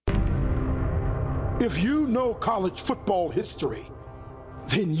 If you know college football history,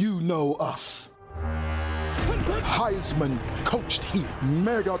 then you know us. Heisman coached here.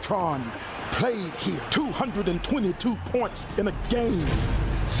 Megatron played here. 222 points in a game.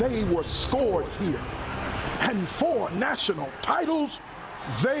 They were scored here. And 4 national titles,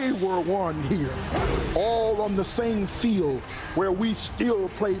 they were won here. All on the same field where we still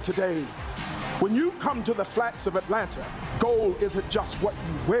play today. When you come to the Flats of Atlanta, gold isn't just what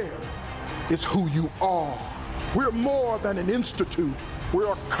you wear, it's who you are. We're more than an institute.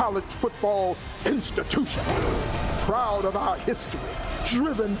 We're a college football institution. Proud of our history,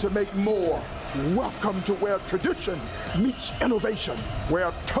 driven to make more. Welcome to where tradition meets innovation,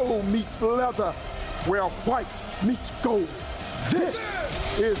 where toe meets leather, where white meets gold. This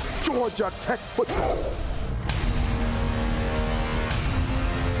is Georgia Tech football.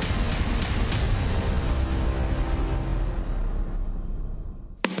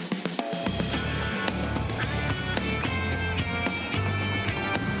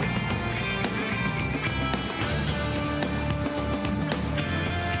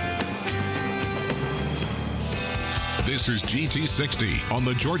 This is GT60 on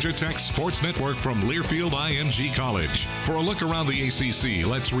the Georgia Tech Sports Network from Learfield IMG College. For a look around the ACC,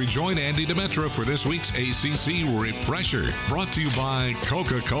 let's rejoin Andy Demetra for this week's ACC Refresher, brought to you by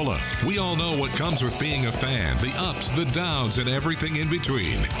Coca-Cola. We all know what comes with being a fan, the ups, the downs, and everything in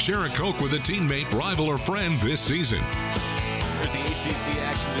between. Share a Coke with a teammate, rival, or friend this season. The ACC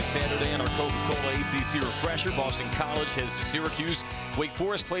action this Saturday on our Coca-Cola ACC Refresher. Boston College heads to Syracuse. Wake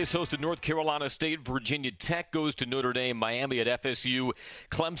Forest plays host to North Carolina State. Virginia Tech goes to Notre Dame. Miami at FSU.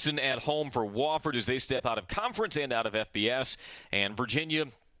 Clemson at home for Wofford as they step out of conference and out of FBS. And Virginia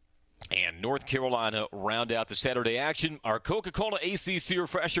and North Carolina round out the Saturday action. Our Coca-Cola ACC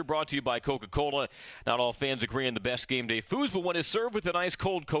Refresher brought to you by Coca-Cola. Not all fans agree on the best game day foods, but when it's served with an ice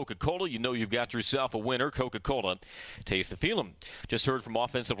cold Coca-Cola, you know you've got yourself a winner. Coca-Cola. Taste the feeling. Just heard from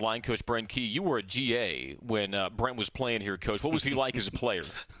offensive line coach Brent Key. You were at GA when Brent was playing here, Coach. What was he like as a player?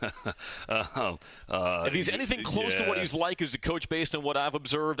 If he's anything close to what he's like as a coach based on what I've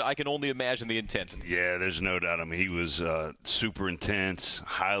observed, I can only imagine the intensity. Yeah, there's no doubt. I mean, he was super intense,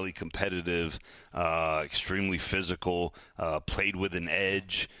 highly competitive, extremely physical, played with an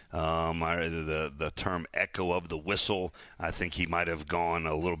edge. The term echo of the whistle, I think he might have gone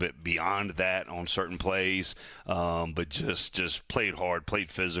a little bit beyond that on certain plays, but just played hard, played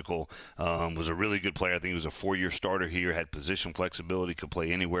physical, was a really good player. I think he was a 4-year starter here, had position flexibility, could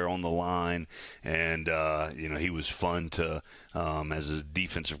play anywhere on the line, and he was fun to, as a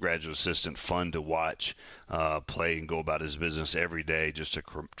defensive graduate assistant, fun to watch play and go about his business every day. Just a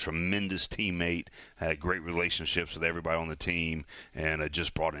tremendous teammate, had great relationships with everybody on the team, and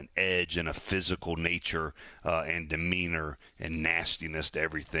just brought an edge and a physical nature and demeanor and nastiness to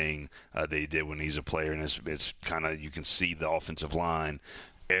everything they did when he's a player. And it's kind of, you can see the offensive line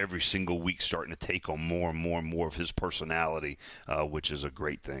every single week starting to take on more and more and more of his personality, which is a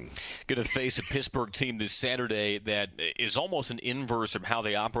great thing. Going to face a Pittsburgh team this Saturday that is almost an inverse of how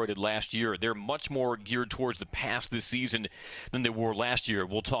they operated last year. They're much more geared towards the pass this season than they were last year.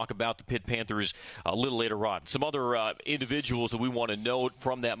 We'll talk about the Pitt Panthers a little later on. Some other individuals that we want to note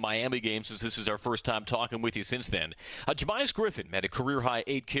from that Miami game, since this is our first time talking with you since then. Jamias Griffin had a career-high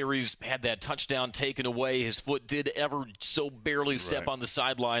 8 carries, had that touchdown taken away. His foot did ever so barely step on the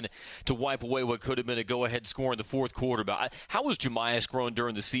sideline to wipe away what could have been a go-ahead score in the fourth quarter. But how has Jamias grown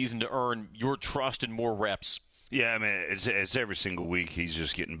during the season to earn your trust and more reps? Yeah, I mean, it's every single week he's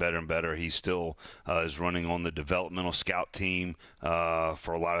just getting better and better. He still is running on the developmental scout team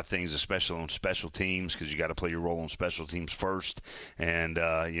for a lot of things, especially on special teams, because you got to play your role on special teams first. And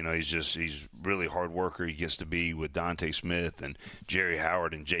he's really hard worker. He gets to be with Dante Smith and Jerry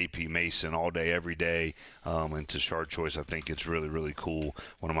Howard and J.P. Mason all day, every day. And to Shard Choice, I think it's really, really cool.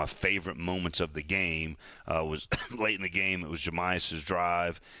 One of my favorite moments of the game was late in the game. It was Jamias'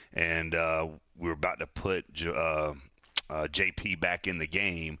 drive, and we were about to put JP back in the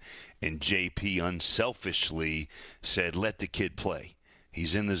game, and JP unselfishly said, "Let the kid play."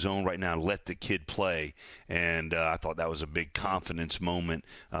 He's in the zone right now. Let the kid play. And I thought that was a big confidence moment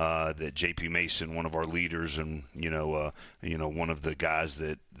that J.P. Mason, one of our leaders and, one of the guys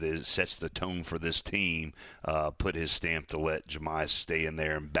that sets the tone for this team, put his stamp to let Jemias stay in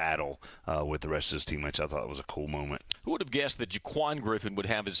there and battle with the rest of his teammates. I thought it was a cool moment. Who would have guessed that Jaquan Griffin would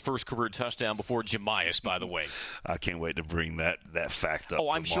have his first career touchdown before Jemias, by the way? I can't wait to bring that fact up.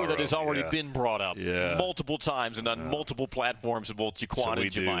 Oh, I'm tomorrow. sure that has already been brought up multiple times and on multiple platforms of both Jaquan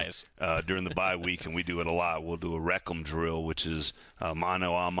and Jemias. During the bye week, and we do it a lot, we'll do a Reclam drill, which is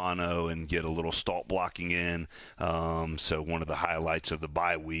mano a mano, and get a little stalk blocking in. So one of the highlights of the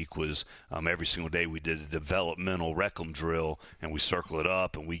bye week was every single day we did a developmental Reclam drill, and we circle it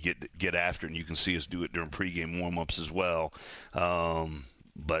up, and we get after it, and you can see us do it during pregame warm-ups as well.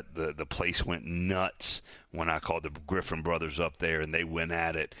 But the place went nuts when I called the Griffin brothers up there, and they went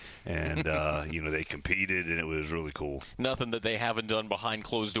at it, and they competed, and it was really cool. Nothing that they haven't done behind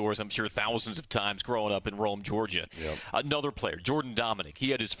closed doors, I'm sure, thousands of times growing up in Rome, Georgia. Yep. Another player, Jordan Dominic,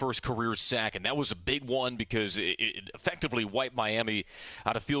 he had his first career sack, and that was a big one because it effectively wiped Miami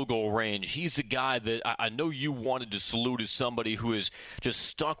out of field goal range. He's a guy that I know you wanted to salute as somebody who has just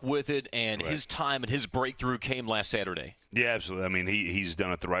stuck with it, and his time and his breakthrough came last Saturday. Yeah, absolutely. I mean, he's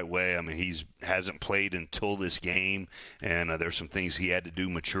done it the right way. I mean, hasn't played until this game, and there's some things he had to do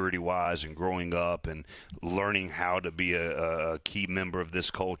maturity-wise and growing up and learning how to be a key member of this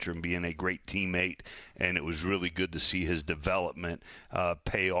culture and being a great teammate. And it was really good to see his development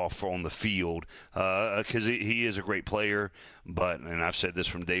pay off on the field because he is a great player. And I've said this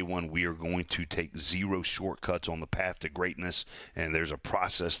from day one, we are going to take zero shortcuts on the path to greatness, and there's a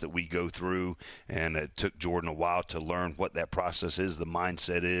process that we go through, and it took Jordan a while to learn what that process is, the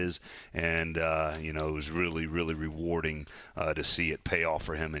mindset is, and it was really, really rewarding to see it pay off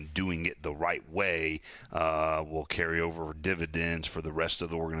for him, and doing it the right way will carry over dividends for the rest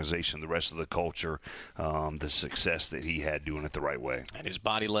of the organization, the rest of the culture, the success that he had doing it the right way. And his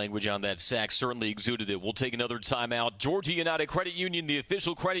body language on that sack certainly exuded it. We'll take another timeout. Georgia United Credit Union, the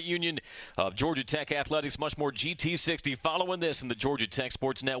official credit union of Georgia Tech Athletics. Much more GT60 following this in the Georgia Tech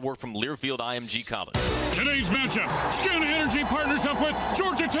Sports Network from Learfield IMG College. Today's matchup, Skin Energy partners up with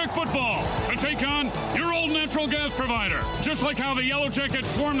Georgia Tech football to take on your old natural gas provider. Just like how the Yellow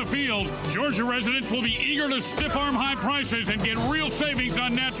Jackets swarm the field, Georgia residents will be eager to stiff-arm high prices and get real savings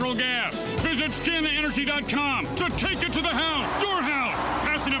on natural gas. Visit skinenergy.com to take it to the house, your house.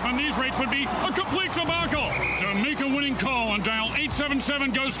 Passing up on these rates would be a complete debacle. So make a winning call and dial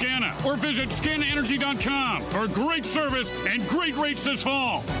 877-GO-SCANA or visit skinenergy.com for great service and great rates this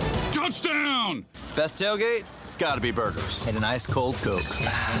fall. Touchdown! Best tailgate? It's gotta be burgers. And an ice cold Coke.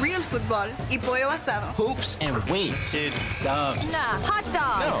 Real football y pollo asado. Hoops and wings. Dude, subs. Nah, hot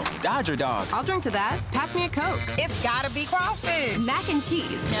dog. No, Dodger dog. I'll drink to that. Pass me a Coke. It's gotta be crawfish. Mac and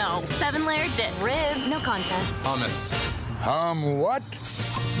cheese. No. 7-layer dip. Ribs. No contest. Hummus. What?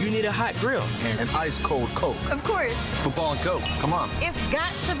 You need a hot grill. And an ice cold Coke. Of course. Football and Coke. Come on. It's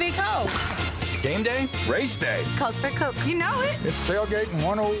got to be Coke. Game day? Race day. Calls for Coke. You know it. It's tailgating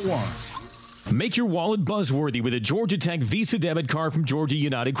 101. Make your wallet buzzworthy with a Georgia Tech Visa debit card from Georgia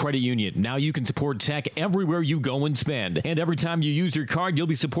United Credit Union. Now you can support Tech everywhere you go and spend. And every time you use your card, you'll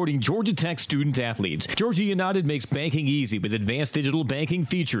be supporting Georgia Tech student athletes. Georgia United makes banking easy with advanced digital banking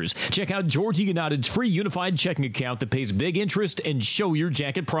features. Check out Georgia United's free unified checking account that pays big interest and show your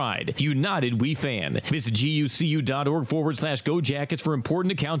jacket pride. United We Fan. Visit gucu.org/Go Jackets for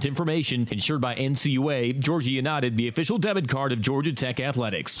important account information. Insured by NCUA. Georgia United, the official debit card of Georgia Tech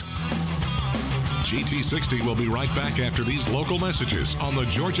Athletics. GT60 will be right back after these local messages on the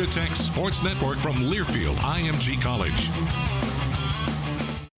Georgia Tech Sports Network from Learfield IMG College.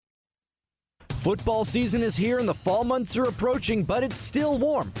 Football season is here and the fall months are approaching, but it's still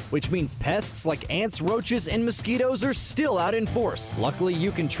warm, which means pests like ants, roaches, and mosquitoes are still out in force. Luckily,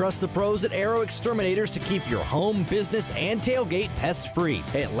 you can trust the pros at Arrow Exterminators to keep your home, business, and tailgate pest-free.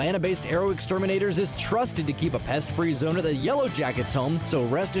 Atlanta-based Arrow Exterminators is trusted to keep a pest-free zone at the Yellow Jackets home, so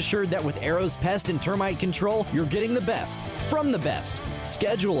rest assured that with Arrow's pest and termite control, you're getting the best from the best.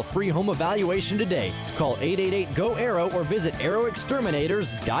 Schedule a free home evaluation today. Call 888-GO-ARROW or visit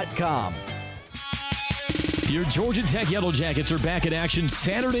arrowexterminators.com. Your Georgia Tech Yellow Jackets are back in action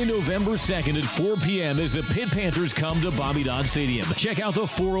Saturday, November 2nd at 4 p.m. as the Pitt Panthers come to Bobby Dodd Stadium. Check out the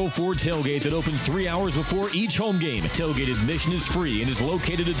 404 tailgate that opens 3 hours before each home game. Tailgate admission is free and is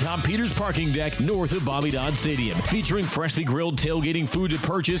located atop Peters parking deck north of Bobby Dodd Stadium. Featuring freshly grilled tailgating food to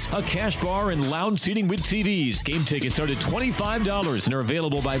purchase, a cash bar, and lounge seating with TVs. Game tickets start at $25 and are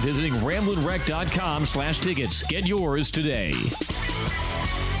available by visiting ramblinrec.com/tickets. Get yours today.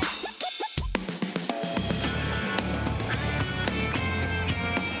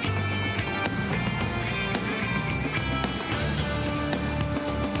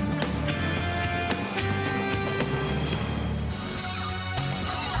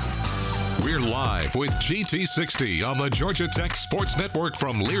 We're live with GT60 on the Georgia Tech Sports Network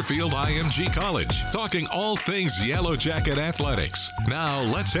from Learfield IMG College, talking all things Yellow Jacket athletics. Now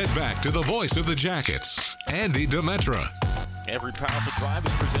let's head back to the voice of the Jackets, Andy Demetra. Every powerful drive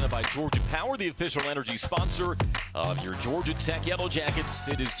is presented by Georgia Power, the official energy sponsor of your Georgia Tech Yellow Jackets.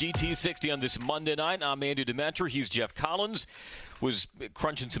 It is GT60 on this Monday night. I'm Andy Demetra. He's Jeff Collins. Was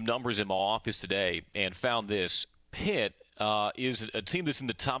crunching some numbers in my office today and found this. Pitt is a team that's in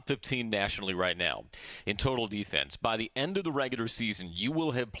the top 15 nationally right now in total defense. By the end of the regular season, you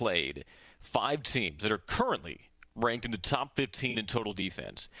will have played 5 teams that are currently ranked in the top 15 in total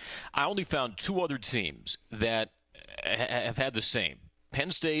defense. I only found 2 other teams that have had the same,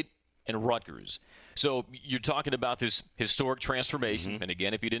 Penn State and Rutgers. So you're talking about this historic transformation. And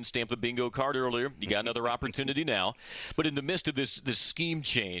again, if you didn't stamp the bingo card earlier, you got another opportunity now. But in the midst of this scheme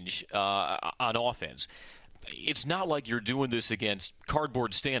change on offense, it's not like you're doing this against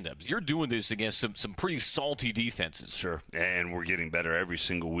cardboard stand-ups. You're doing this against some pretty salty defenses. Sure, and we're getting better every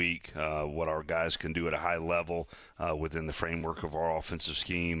single week. What our guys can do at a high level within the framework of our offensive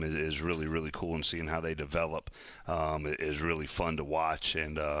scheme is really, really cool, and seeing how they develop is really fun to watch.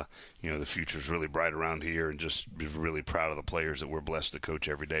 And, the future's really bright around here, and just really proud of the players that we're blessed to coach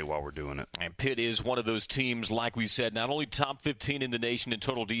every day while we're doing it. And Pitt is one of those teams, like we said, not only top 15 in the nation in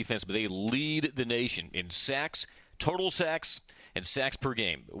total defense, but they lead the nation in sacks, total sacks, and sacks per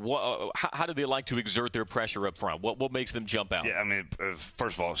game. How do they like to exert their pressure up front? What makes them jump out? Yeah, I mean,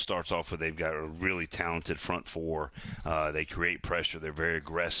 first of all, it starts off with they've got a really talented front four. They create pressure. They're very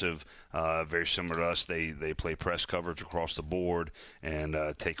aggressive, very similar to us. They play press coverage across the board and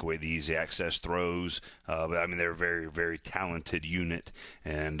take away the easy access throws. But, I mean, they're a very, very talented unit,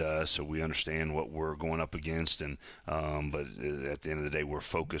 and so we understand what we're going up against. And but at the end of the day, we're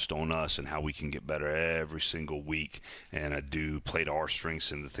focused on us and how we can get better every single week. And I do play to our strengths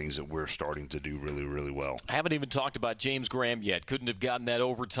and the things that we're starting to do really, really well. I haven't even talked about James Graham yet. Couldn't have gotten that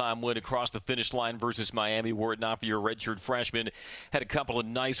overtime win across the finish line versus Miami were it not for your redshirt freshman. Had a couple of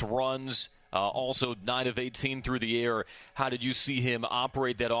nice runs. Also 9 of 18 through the air. How did you see him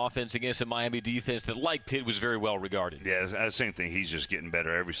operate that offense against a Miami defense that, like Pitt, was very well regarded? Yeah, same thing. He's just getting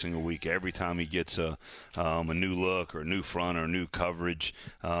better every single week. Every time he gets a new look or a new front or new coverage,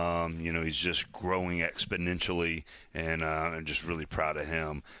 he's just growing exponentially, and I'm just really proud of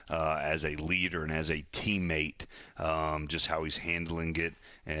him as a leader and as a teammate, just how he's handling it,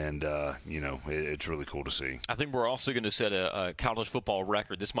 and, it's really cool to see. I think we're also going to set a college football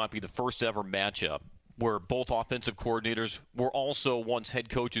record. This might be the first ever matchup where both offensive coordinators were also once head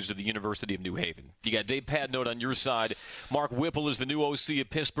coaches of the University of New Haven. You got Dave Padnote on your side. Mark Whipple is the new OC of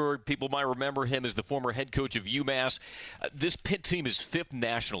Pittsburgh. People might remember him as the former head coach of UMass. This Pitt team is 5th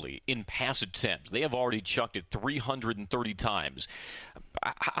nationally in pass attempts. They have already chucked it 330 times.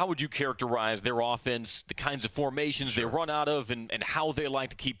 How would you characterize their offense, the kinds of formations they run out of, and how they like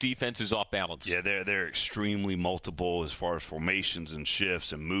to keep defenses off balance? Yeah, they're extremely multiple as far as formations and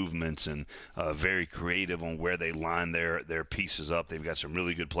shifts and movements, and very creative on where they line their pieces up. They've got some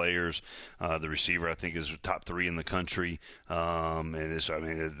really good players. The receiver, I think, is top 3 in the country. They've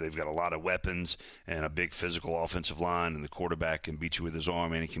got a lot of weapons and a big physical offensive line, and the quarterback can beat you with his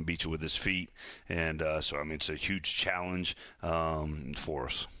arm and he can beat you with his feet. And it's a huge challenge for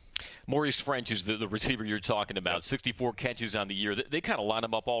us. Maurice French is the receiver you're talking about. 64 catches on the year. They kind of line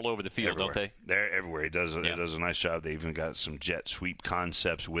him up all over the field, everywhere. Don't they? They're everywhere. He does a nice job. They even got some jet sweep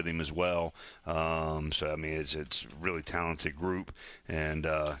concepts with him as well. It's a really talented group, and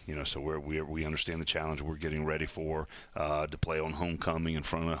so we understand the challenge we're getting ready for to play on homecoming in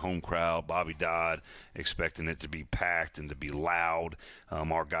front of a home crowd. Bobby Dodd expecting it to be packed and to be loud.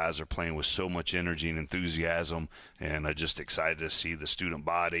 Our guys are playing with so much energy and enthusiasm, and I'm just excited to see the student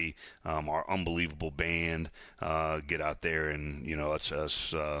body. Our unbelievable band get out there and let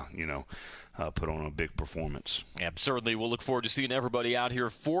us put on a big performance. Yeah, certainly. We'll look forward to seeing everybody out here.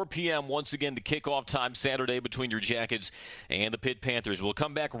 4 p.m. once again, the kickoff time Saturday between your Jackets and the Pitt Panthers. We'll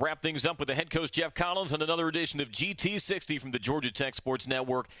come back, wrap things up with the head coach Jeff Collins on another edition of GT60 from the Georgia Tech Sports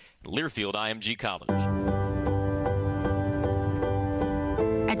Network, Learfield IMG College.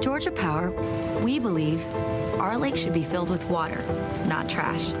 At Georgia Power, we believe our lake should be filled with water, not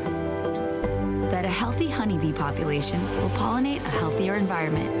trash. That a healthy honeybee population will pollinate a healthier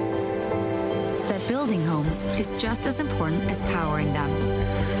environment. That building homes is just as important as powering them.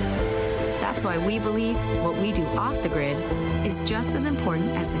 That's why we believe what we do off the grid is just as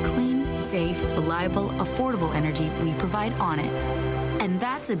important as the clean, safe, reliable, affordable energy we provide on it. And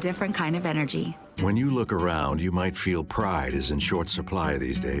that's a different kind of energy. When you look around, you might feel pride is in short supply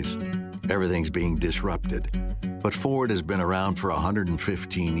these days. Everything's being disrupted. But Ford has been around for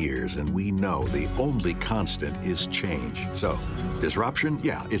 115 years, and we know the only constant is change. So, disruption,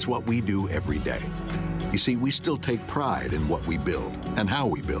 yeah, it's what we do every day. You see, we still take pride in what we build and how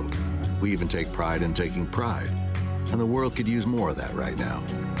we build. We even take pride in taking pride. And the world could use more of that right now.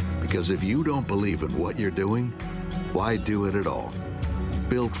 Because if you don't believe in what you're doing, why do it at all?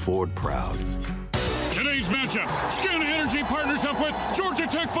 Build Ford proud. Today's matchup, Skin Energy partners up with Georgia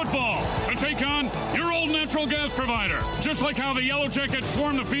Tech football to take on your old natural gas provider. Just like how the Yellow Jackets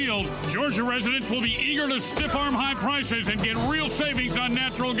swarm the field, Georgia residents will be eager to stiff-arm high prices and get real savings on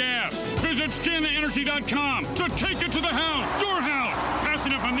natural gas. Visit skinenergy.com to take it to the house, your house.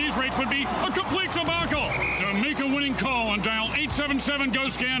 Passing up on these rates would be a complete debacle. So make a winning call and dial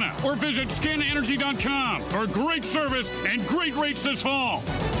 877-GO-SCANA or visit skinenergy.com for great service and great rates this fall.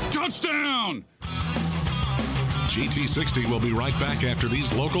 Touchdown! GT60 will be right back after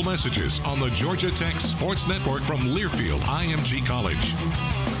these local messages on the Georgia Tech Sports Network from Learfield IMG College.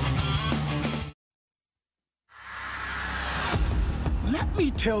 Let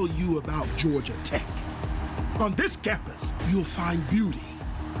me tell you about Georgia Tech. On this campus, you'll find beauty,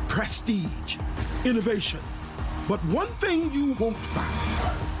 prestige, innovation. But one thing you won't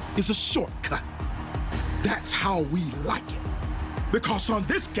find is a shortcut. That's how we like it. Because on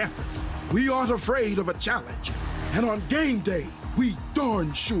this campus, we aren't afraid of a challenge. And on game day, we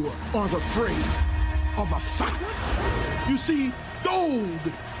darn sure aren't afraid of a fight. You see, gold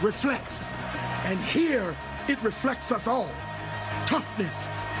reflects. And here, it reflects us all. Toughness,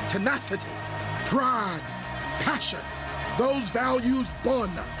 tenacity, pride, passion. Those values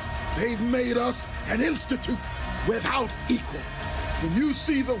bond us. They've made us an institute without equal. When you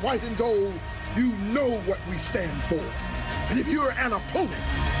see the white and gold, you know what we stand for. And if you're an opponent,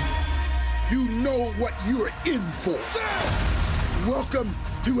 you know what you're in for. Welcome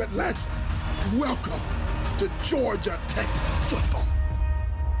to Atlanta. Welcome to Georgia Tech football.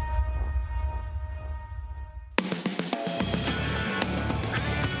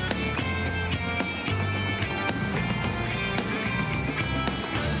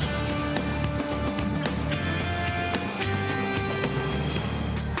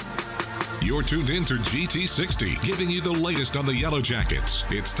 You're tuned in to GT60, giving you the latest on the Yellow Jackets.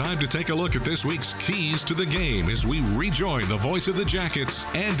 It's time to take a look at this week's keys to the game as we rejoin the voice of the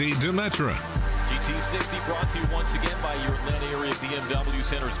Jackets, Andy Demetra. GT60 brought to you once again by your Atlanta area BMW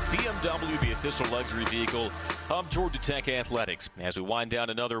Centers. BMW, the official luxury vehicle of Georgia Tech Athletics. As we wind down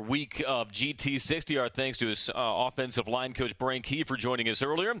another week of GT60, our thanks to his offensive line coach, Brian Key, for joining us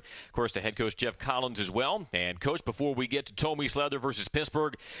earlier. Of course, to head coach Jeff Collins as well. And, Coach, before we get to Tommy Slather versus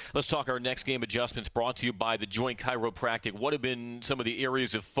Pittsburgh, let's talk our next game adjustments brought to you by the Joint Chiropractic. What have been some of the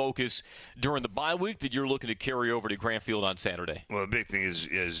areas of focus during the bye week that you're looking to carry over to Grant Field on Saturday? Well, the big thing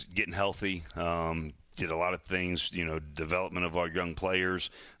is getting healthy. Did a lot of things, development of our young players.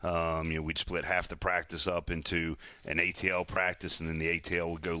 We'd split half the practice up into an ATL practice, and then the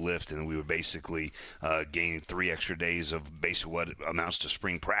ATL would go lift, and we would basically gain 3 extra days of basically what amounts to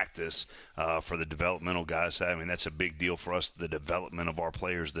spring practice for the developmental guys. I mean, that's a big deal for us, the development of our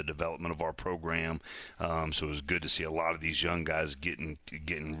players, the development of our program. So it was good to see a lot of these young guys getting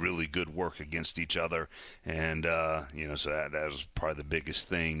really good work against each other. And, so that was probably the biggest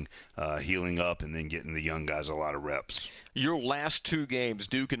thing, healing up and then getting the young guys a lot of reps. Your last 2 games,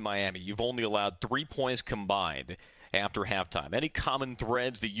 Duke and Miami, you've only allowed 3 points combined after halftime. Any common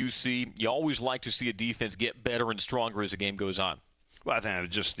threads that you see? You always like to see a defense get better and stronger as the game goes on. Well, I think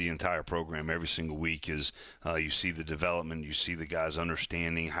just the entire program every single week is you see the development, you see the guys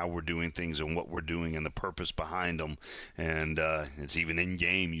understanding how we're doing things and what we're doing and the purpose behind them. And it's even in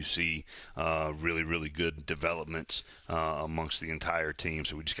game you see really, really good developments amongst the entire team.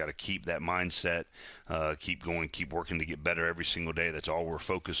 So we just got to keep that mindset, keep going, keep working to get better every single day. That's all we're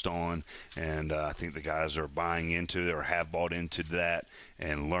focused on. And I think the guys are buying into it or have bought into that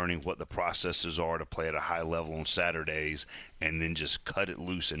and learning what the processes are to play at a high level on Saturdays, and then just cut it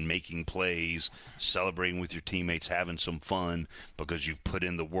loose and making plays, celebrating with your teammates, having some fun because you've put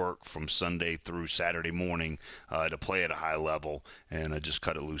in the work from Sunday through Saturday morning to play at a high level, and just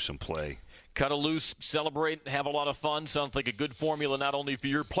cut it loose and play. Cut it loose, celebrate, have a lot of fun. Sounds like a good formula not only for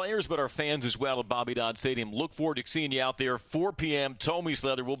your players but our fans as well at Bobby Dodd Stadium. Look forward to seeing you out there. 4 p.m. Tommy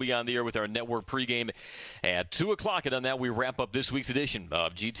Slather will be on the air with our network pregame at 2 o'clock. And on that, we wrap up this week's edition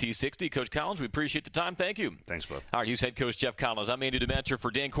of GT60. Coach Collins, we appreciate the time. Thank you. Thanks, bud. All right, he's head coach Jeff Collins. I'm Andy Demetra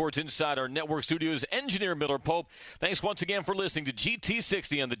for Dan Courts inside our network studios. Engineer Miller Pope. Thanks once again for listening to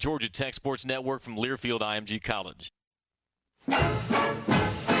GT60 on the Georgia Tech Sports Network from Learfield IMG College.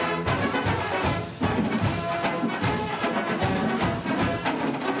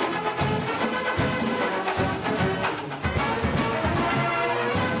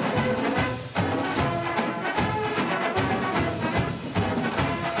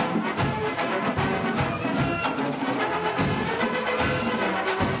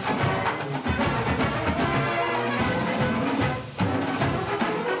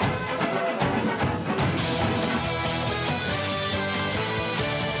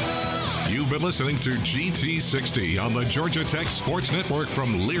 listening to GT60 on the Georgia Tech Sports Network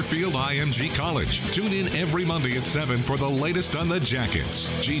from Learfield IMG College. Tune in every Monday at 7 for the latest on the Jackets.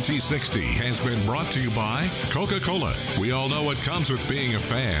 GT60 has been brought to you by Coca-Cola. We all know what comes with being a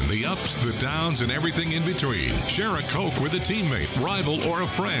fan, the ups, the downs, and everything in between. Share a Coke with a teammate, rival, or a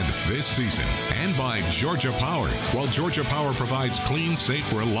friend this season. And by Georgia Power. While Georgia Power provides clean,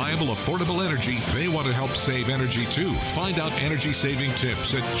 safe, reliable, affordable energy, they want to help save energy too. Find out energy-saving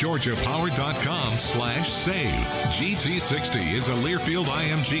tips at georgiapower.com/save. GT60 is a Learfield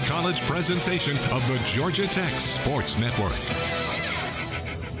IMG College presentation of the Georgia Tech Sports Network.